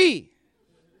been me.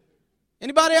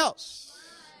 Anybody else?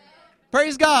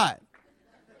 Praise God.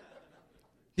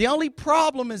 The only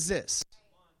problem is this.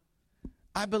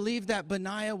 I believe that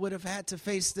Benaiah would have had to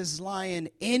face this lion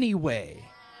anyway.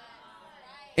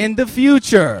 In the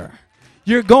future.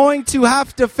 You're going to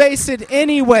have to face it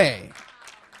anyway.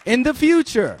 In the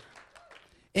future.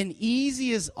 And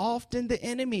easy is often the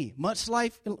enemy, much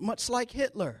like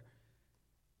Hitler.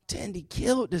 Tandy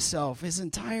killed himself his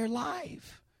entire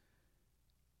life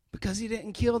because he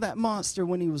didn't kill that monster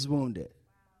when he was wounded.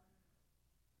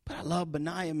 But I love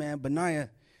Benaiah, man. Benaiah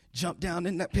jumped down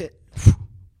in that pit.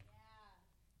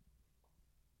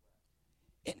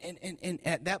 And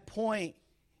at that point,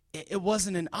 it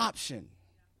wasn't an option.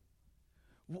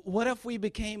 What if we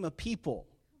became a people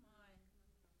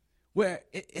where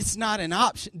it's not an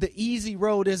option? The easy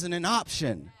road isn't an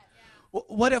option.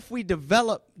 What if we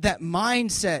developed that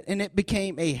mindset and it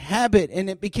became a habit and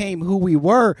it became who we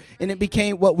were and it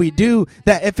became what we do,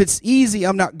 that if it's easy,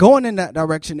 I'm not going in that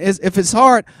direction. If it's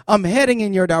hard, I'm heading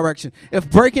in your direction. If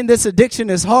breaking this addiction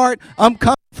is hard, I'm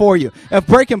coming for you. If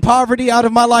breaking poverty out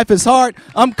of my life is hard,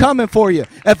 I'm coming for you.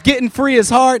 If getting free is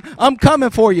hard, I'm coming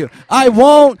for you. I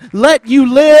won't let you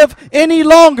live any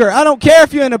longer. I don't care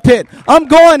if you're in a pit. I'm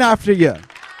going after you.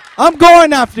 I'm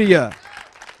going after you.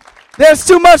 There's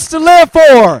too much to live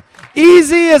for.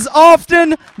 Easy is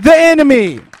often the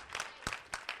enemy.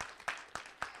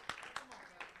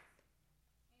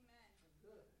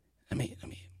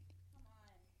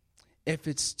 If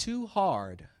it's too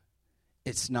hard,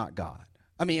 it's not God.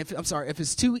 If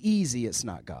it's too easy, it's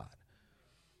not God.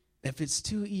 If it's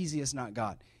too easy, it's not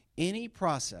God. Any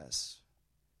process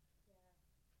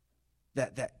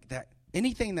that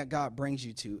anything that God brings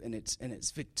you to, and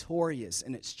it's victorious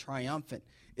and it's triumphant,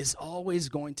 is always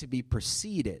going to be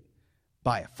preceded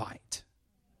by a fight.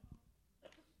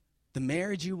 The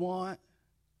marriage you want,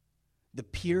 the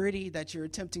purity that you're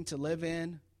attempting to live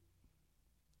in,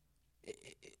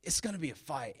 it's going to be a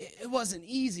fight. It wasn't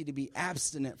easy to be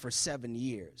abstinent for 7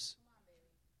 years.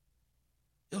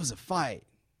 It was a fight.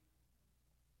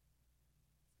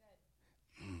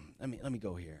 Let me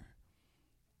go here.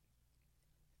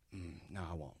 No,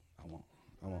 I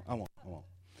won't.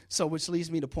 So, which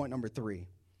leads me to point number 3.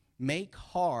 Make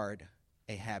hard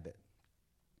a habit.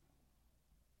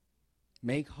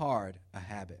 Make hard a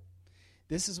habit.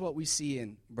 This is what we see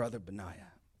in Brother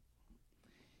Benaiah.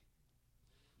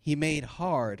 He made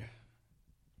hard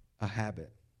a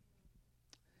habit.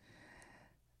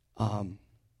 I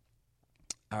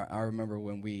remember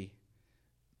when we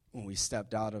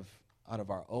stepped out of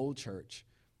our old church.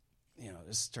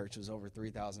 This church was over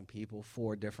 3,000 people,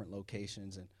 4 different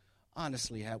locations, and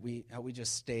honestly, had we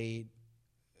just stayed,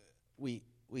 we'd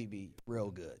be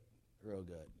real good.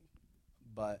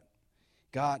 But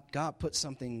God put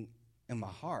something in my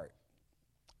heart,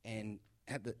 and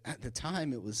at the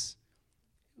time it was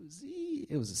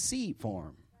a seed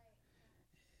form.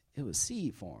 It was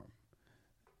seed form.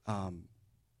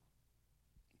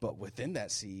 But within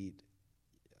that seed,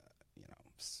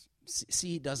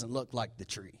 seed doesn't look like the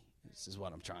tree. This is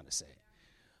what I'm trying to say.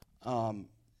 And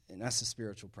that's a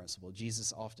spiritual principle.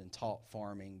 Jesus often taught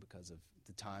farming because of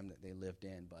the time that they lived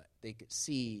in, but they could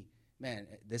see, man,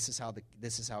 this is how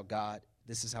God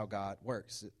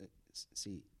works.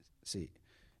 See,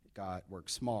 God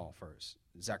works small first.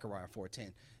 Zechariah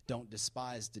 4:10. Don't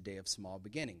despise the day of small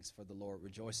beginnings, for the Lord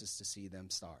rejoices to see them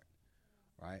start.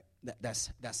 Right?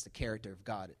 That's the character of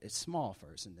God. It's small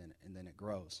first, and then it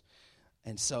grows.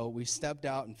 And so we stepped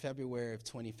out in February of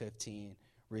 2015,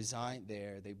 resigned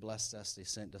there. They blessed us. They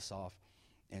sent us off.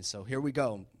 And so here we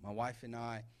go, my wife and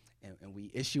I, and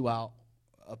we issue out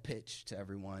a pitch to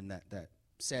everyone that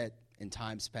said in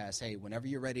times past, hey, whenever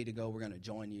you're ready to go, we're going to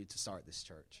join you to start this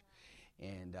church.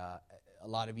 And a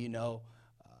lot of you know,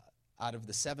 out of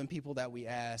the 7 people that we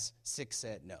asked, 6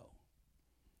 said no.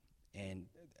 And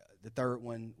the third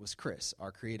one was Chris,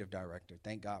 our creative director.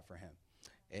 Thank God for him.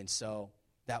 And so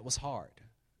that was hard.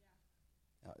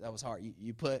 That was hard.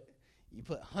 You put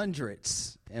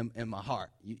hundreds in my heart.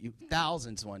 You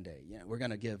thousands one day. We're going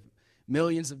to give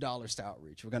millions of dollars to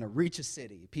outreach. We're going to reach a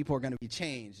city. People are going to be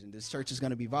changed, and this church is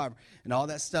going to be vibrant, and all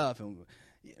that stuff. And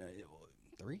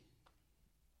 3?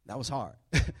 That was hard.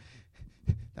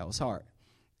 That was hard.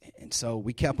 And so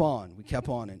we kept on,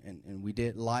 and we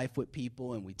did life with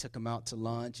people, and we took them out to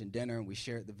lunch and dinner, and we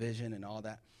shared the vision and all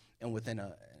that. And within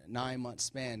a 9-month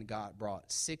span, God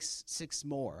brought six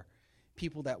more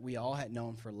people that we all had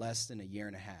known for less than a year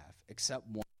and a half, except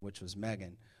one, which was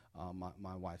Megan,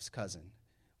 my wife's cousin.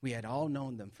 We had all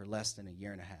known them for less than a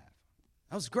year and a half.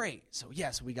 That was great. So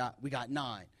yes, we got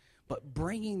 9. But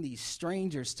bringing these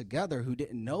strangers together who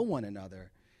didn't know one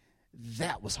another,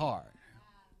 that was hard.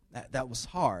 That was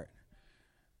hard.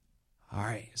 All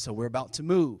right, so we're about to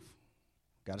move.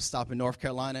 Got to stop in North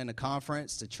Carolina in a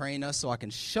conference to train us so I can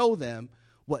show them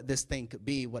what this thing could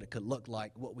be, what it could look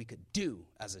like, what we could do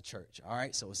as a church. All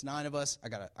right, so it's 9 of us. I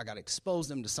gotta expose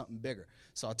them to something bigger.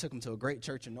 So I took them to a great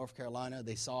church in North Carolina.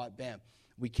 They saw it, bam.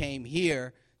 We came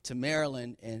here to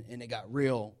Maryland, and it got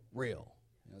real.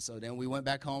 So then we went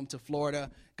back home to Florida.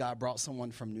 God brought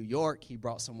someone from New York. He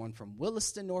brought someone from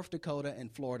Williston, North Dakota, and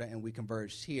Florida, and we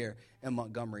converged here in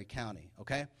Montgomery County,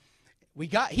 okay? We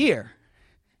got here,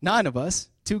 9 of us,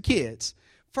 2 kids.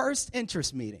 First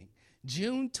interest meeting,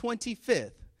 June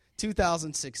 25th,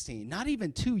 2016. Not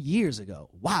even 2 years ago.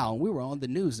 Wow, we were on the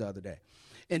news the other day.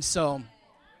 And so,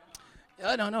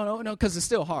 no, because it's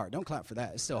still hard. Don't clap for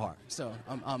that. It's still hard. So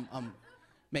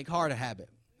make hard a habit.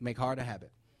 Make hard a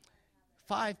habit.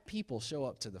 5 people show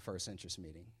up to the first interest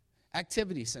meeting.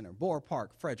 Activity Center, Boer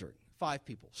Park, Frederick. 5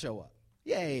 people show up.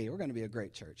 Yay, we're going to be a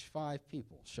great church. 5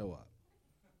 people show up.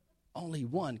 Only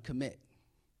 1 commit.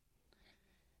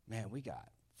 Man, we got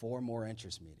 4 more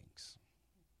interest meetings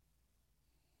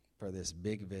for this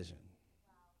big vision.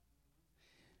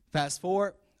 Fast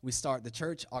forward, we start the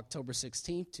church October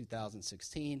 16th,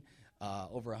 2016.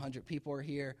 Over 100 people are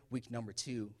here. Week number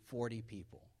 2, 40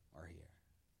 people are here.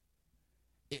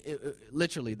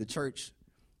 Literally, the church,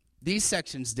 these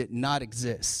sections did not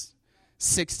exist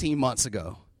 16 months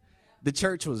ago. The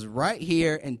church was right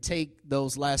here, and take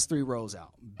those last 3 rows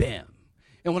out. Bam.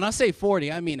 And when I say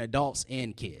 40, I mean adults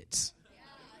and kids.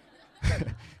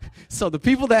 So the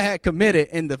people that had committed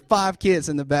and the 5 kids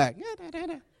in the back,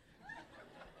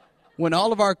 when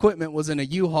all of our equipment was in a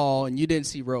U-Haul and you didn't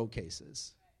see road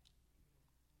cases.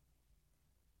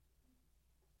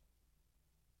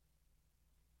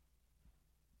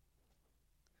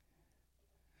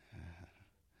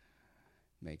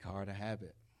 Make hard a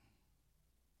habit.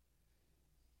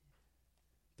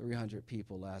 300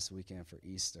 people last weekend for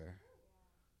Easter.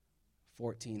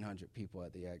 1,400 people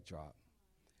at the egg drop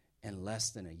in less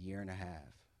than a year and a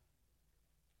half.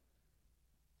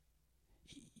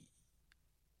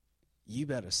 You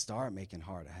better start making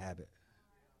hard a habit.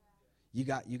 You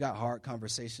got hard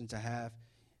conversations to have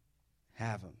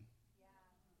them.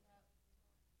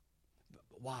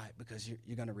 Why? Because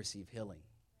you're going to receive healing.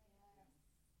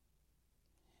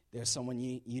 There's someone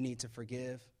you need to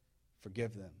forgive.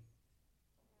 Forgive them.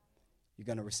 You're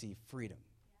going to receive freedom.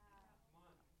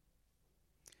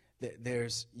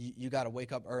 You got to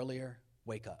wake up earlier.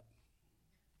 Wake up.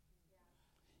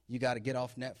 You got to get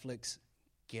off Netflix.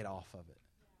 Get off of it.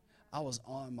 I was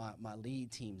on my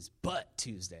lead team's butt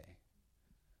Tuesday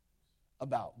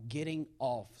about getting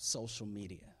off social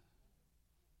media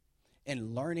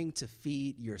and learning to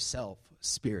feed yourself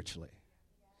spiritually.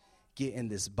 Get in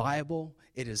this Bible.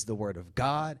 It is the word of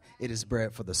God. It is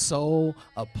bread for the soul.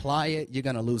 Apply it. You're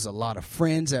going to lose a lot of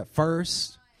friends at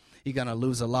first. You're going to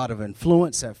lose a lot of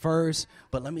influence at first.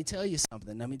 But let me tell you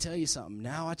something.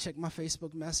 Now I check my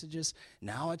Facebook messages.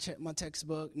 Now I check my text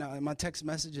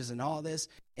messages and all this.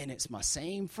 And it's my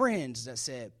same friends that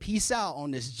said, peace out on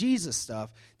this Jesus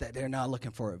stuff, that they're not looking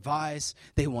for advice.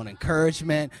 They want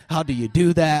encouragement. How do you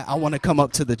do that? I want to come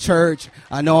up to the church.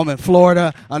 I know I'm in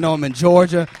Florida. I know I'm in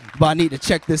Georgia. But I need to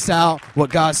check this out,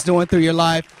 what God's doing through your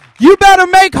life. You better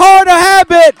make hard a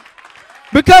habit,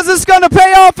 because it's going to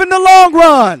pay off in the long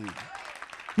run.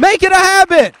 Make it a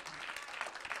habit.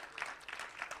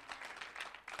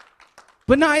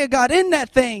 Benaiah got in that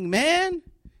thing, man.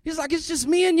 He's like, it's just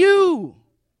me and you.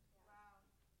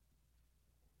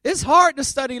 It's hard to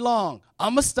study long.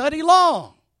 I'm going to study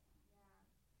long.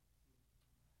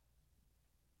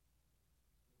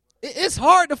 It's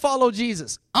hard to follow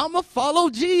Jesus. I'm going to follow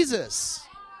Jesus.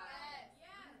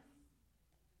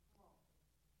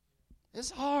 It's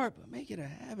hard, but make it a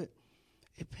habit.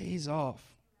 It pays off.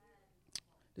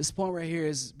 This point right here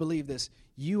is, believe this,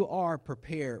 you are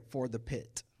prepared for the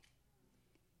pit.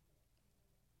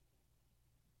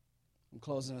 I'm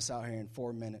closing us out here in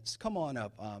 4 minutes. Come on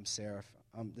up, Sarah.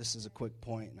 This is a quick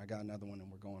point, and I got another one,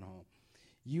 and we're going home.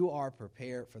 You are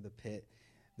prepared for the pit.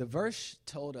 The verse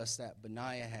told us that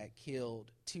Benaiah had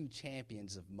killed 2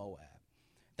 champions of Moab.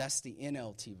 That's the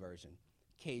NLT version.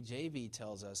 KJV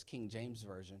tells us, King James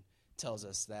Version, tells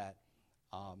us that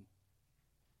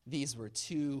these were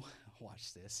 2,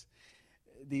 watch this,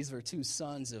 these were 2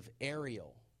 sons of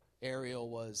Ariel. Ariel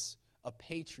was a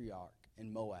patriarch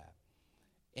in Moab.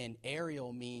 And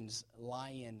Ariel means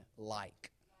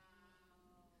lion-like.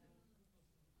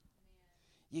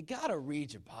 You got to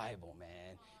read your Bible,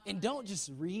 man. And don't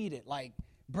just read it. Like,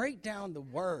 break down the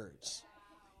words.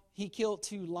 He killed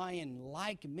 2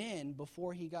 lion-like men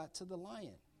before he got to the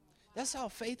lion. That's how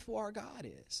faithful our God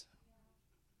is.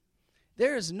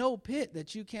 There is no pit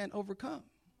that you can't overcome.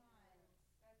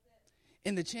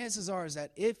 And the chances are is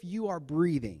that if you are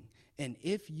breathing and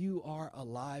if you are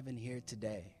alive and here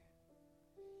today,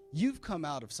 you've come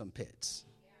out of some pits.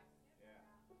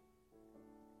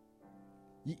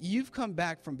 You've come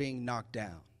back from being knocked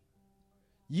down.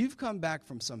 You've come back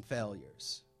from some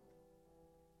failures.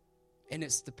 And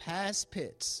it's the past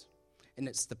pits and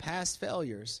it's the past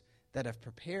failures that have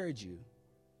prepared you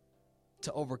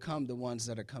to overcome the ones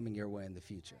that are coming your way in the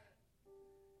future.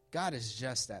 God is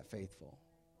just that faithful.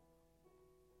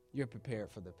 You're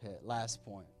prepared for the pit. Last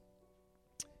point.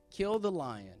 Kill the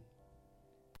lion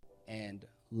and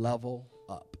level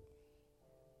up.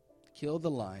 Kill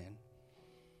the lion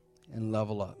and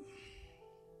level up.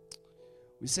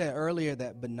 We said earlier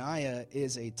that Benaiah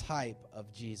is a type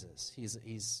of Jesus.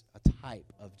 He's a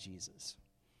type of Jesus.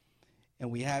 And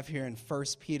we have here in 1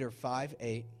 Peter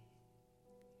 5:8,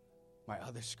 my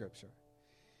other scripture.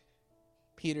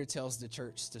 Peter tells the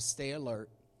church to stay alert,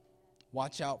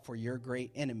 watch out for your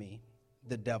great enemy,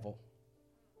 the devil,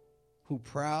 who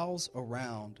prowls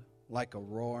around like a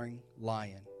roaring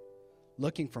lion,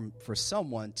 looking for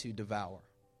someone to devour.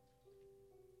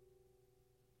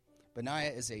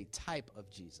 Benaiah is a type of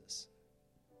Jesus.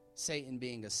 Satan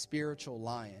being a spiritual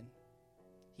lion,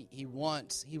 he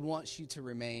wants you to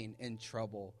remain in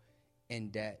trouble, in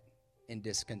debt, and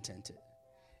discontented.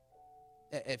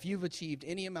 If you've achieved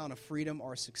any amount of freedom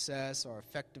or success or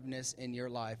effectiveness in your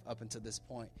life up until this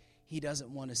point, he doesn't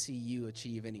want to see you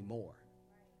achieve any more.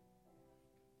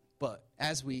 But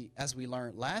as we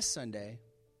learned last Sunday,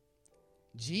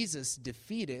 Jesus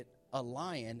defeated a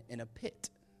lion in a pit.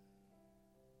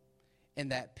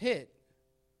 And that pit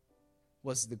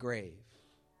was the grave.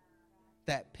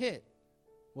 That pit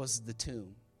was the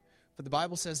tomb. For the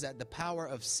Bible says that the power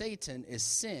of Satan is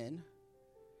sin,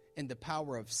 and the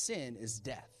power of sin is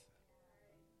death.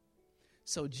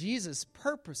 So Jesus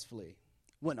purposefully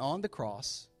went on the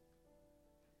cross,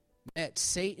 met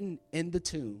Satan in the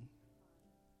tomb,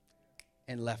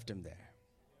 and left him there.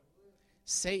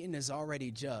 Satan is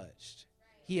already judged.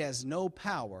 He has no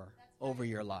power over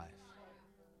your life.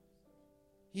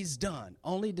 He's done.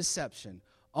 Only deception.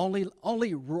 Only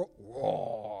roar.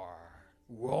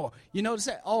 You notice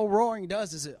that all roaring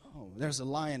does is there's a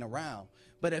lion around.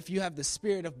 But if you have the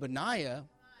spirit of Benaiah,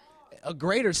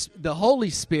 the Holy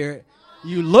Spirit,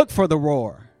 you look for the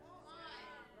roar.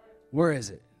 Where is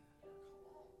it?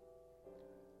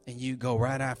 And you go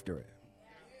right after it.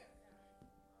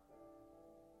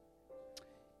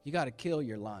 You got to kill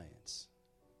your lions.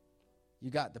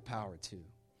 You got the power to.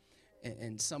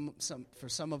 And for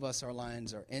some of us, our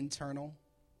lions are internal.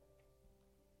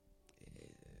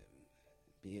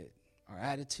 Be it our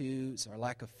attitudes, our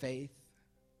lack of faith,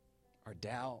 our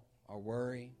doubt, our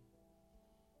worry,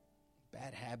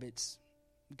 bad habits.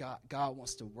 God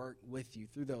wants to work with you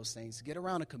through those things. Get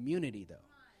around a community, though.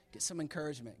 Get some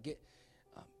encouragement. Get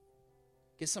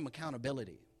some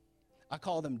accountability. I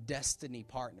call them destiny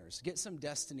partners. Get some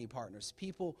destiny partners,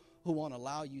 people who won't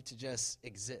allow you to just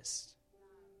exist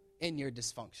in your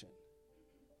dysfunction.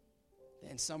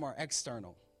 And some are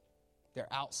external.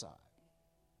 They're outside.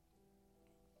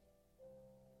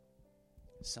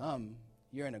 Some,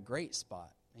 you're in a great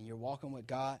spot and you're walking with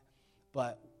God,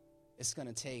 but it's going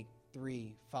to take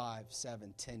 3, 5,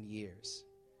 7, 10 years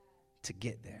to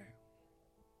get there.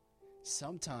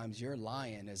 Sometimes your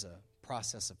lion is a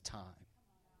process of time.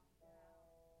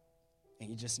 And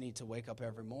you just need to wake up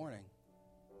every morning.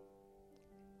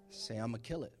 Say, I'm going to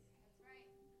kill it.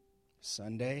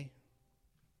 Sunday,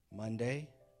 Monday,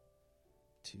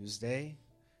 Tuesday.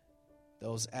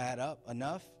 Those add up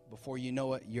enough. Before you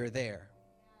know it, you're there.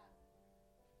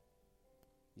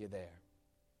 You're there.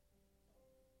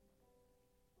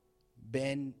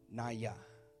 Ben-Nayah.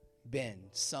 Ben,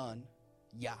 son,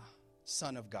 Yah,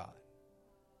 son of God.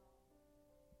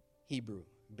 Hebrew.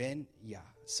 Ben-Yah,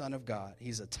 son of God.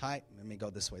 He's a type. Let me go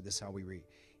this way. This is how we read.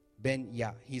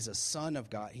 Ben-Yah. He's a son of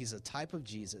God. He's a type of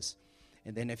Jesus.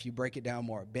 And then if you break it down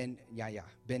more,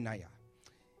 Ben-Nayah.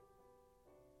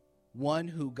 One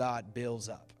who God builds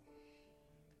up.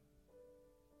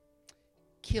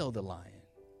 Kill the lion.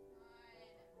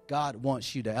 God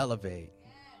wants you to elevate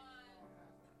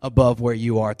above where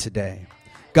you are today.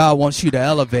 God wants you to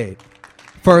elevate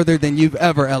further than you've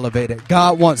ever elevated.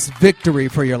 God wants victory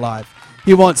for your life.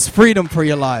 He wants freedom for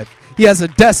your life. He has a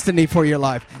destiny for your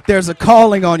life. There's a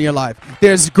calling on your life.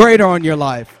 There's greater on your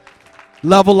life.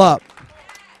 Level up.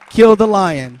 Kill the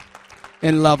lion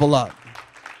and level up.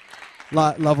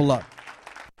 Level up.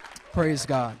 Praise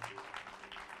God.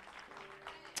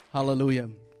 Hallelujah.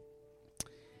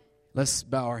 Let's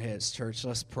bow our heads, church.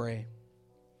 Let's pray.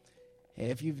 Hey,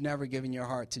 if you've never given your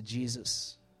heart to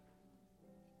Jesus,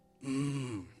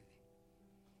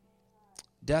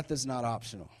 death is not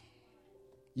optional.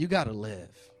 You got to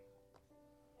live.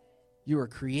 You were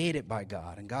created by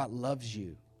God, and God loves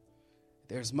you.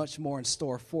 There's much more in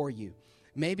store for you.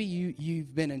 Maybe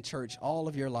you've been in church all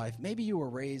of your life. Maybe you were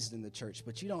raised in the church,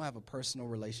 but you don't have a personal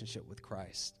relationship with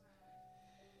Christ.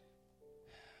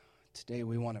 Today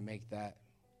we want to make that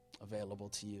available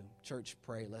to you. Church,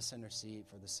 pray. Let's intercede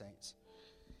for the saints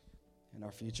and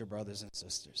our future brothers and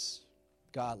sisters.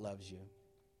 God loves you.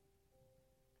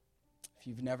 If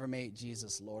you've never made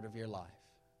Jesus Lord of your life,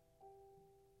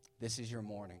 this is your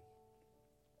morning.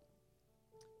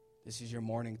 This is your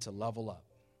morning to level up.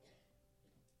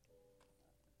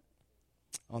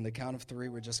 On the count of 3,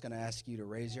 we're just going to ask you to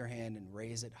raise your hand and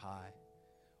raise it high.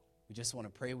 We just want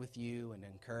to pray with you and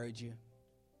encourage you.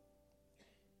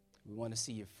 We want to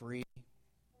see you free,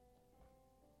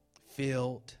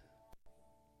 filled,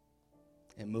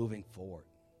 and moving forward.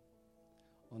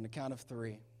 On the count of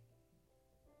 3,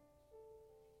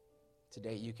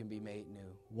 today you can be made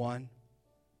new. 1,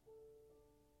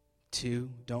 2,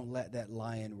 don't let that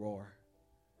lion roar.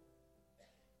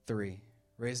 3,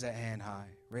 raise that hand high.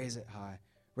 Raise it high.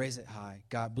 Raise it high.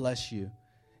 God bless you.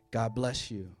 God bless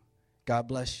you. God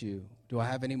bless you. Do I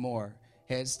have any more?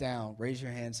 Heads down. Raise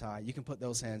your hands high. You can put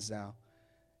those hands down.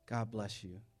 God bless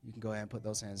you. You can go ahead and put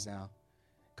those hands down.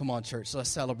 Come on, church. Let's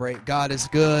celebrate. God is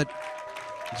good.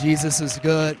 Jesus is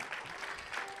good.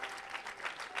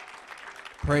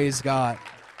 Praise God.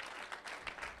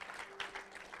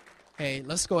 Hey,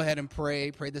 let's go ahead and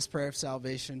pray. Pray this prayer of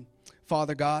salvation.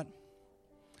 Father God,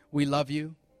 we love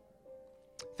you.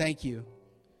 Thank you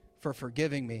for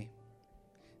forgiving me.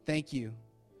 Thank you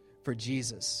for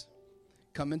Jesus.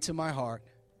 Come into my heart.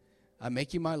 I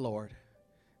make you my Lord.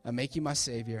 I make you my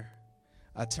Savior.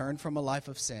 I turn from a life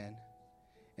of sin,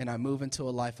 and I move into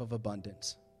a life of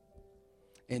abundance.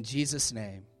 In Jesus'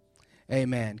 name,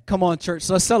 amen. Come on, church.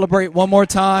 Let's celebrate one more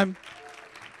time.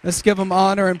 Let's give him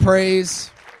honor and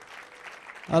praise.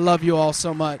 I love you all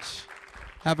so much.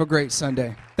 Have a great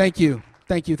Sunday. Thank you.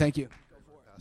 Thank you. Thank you.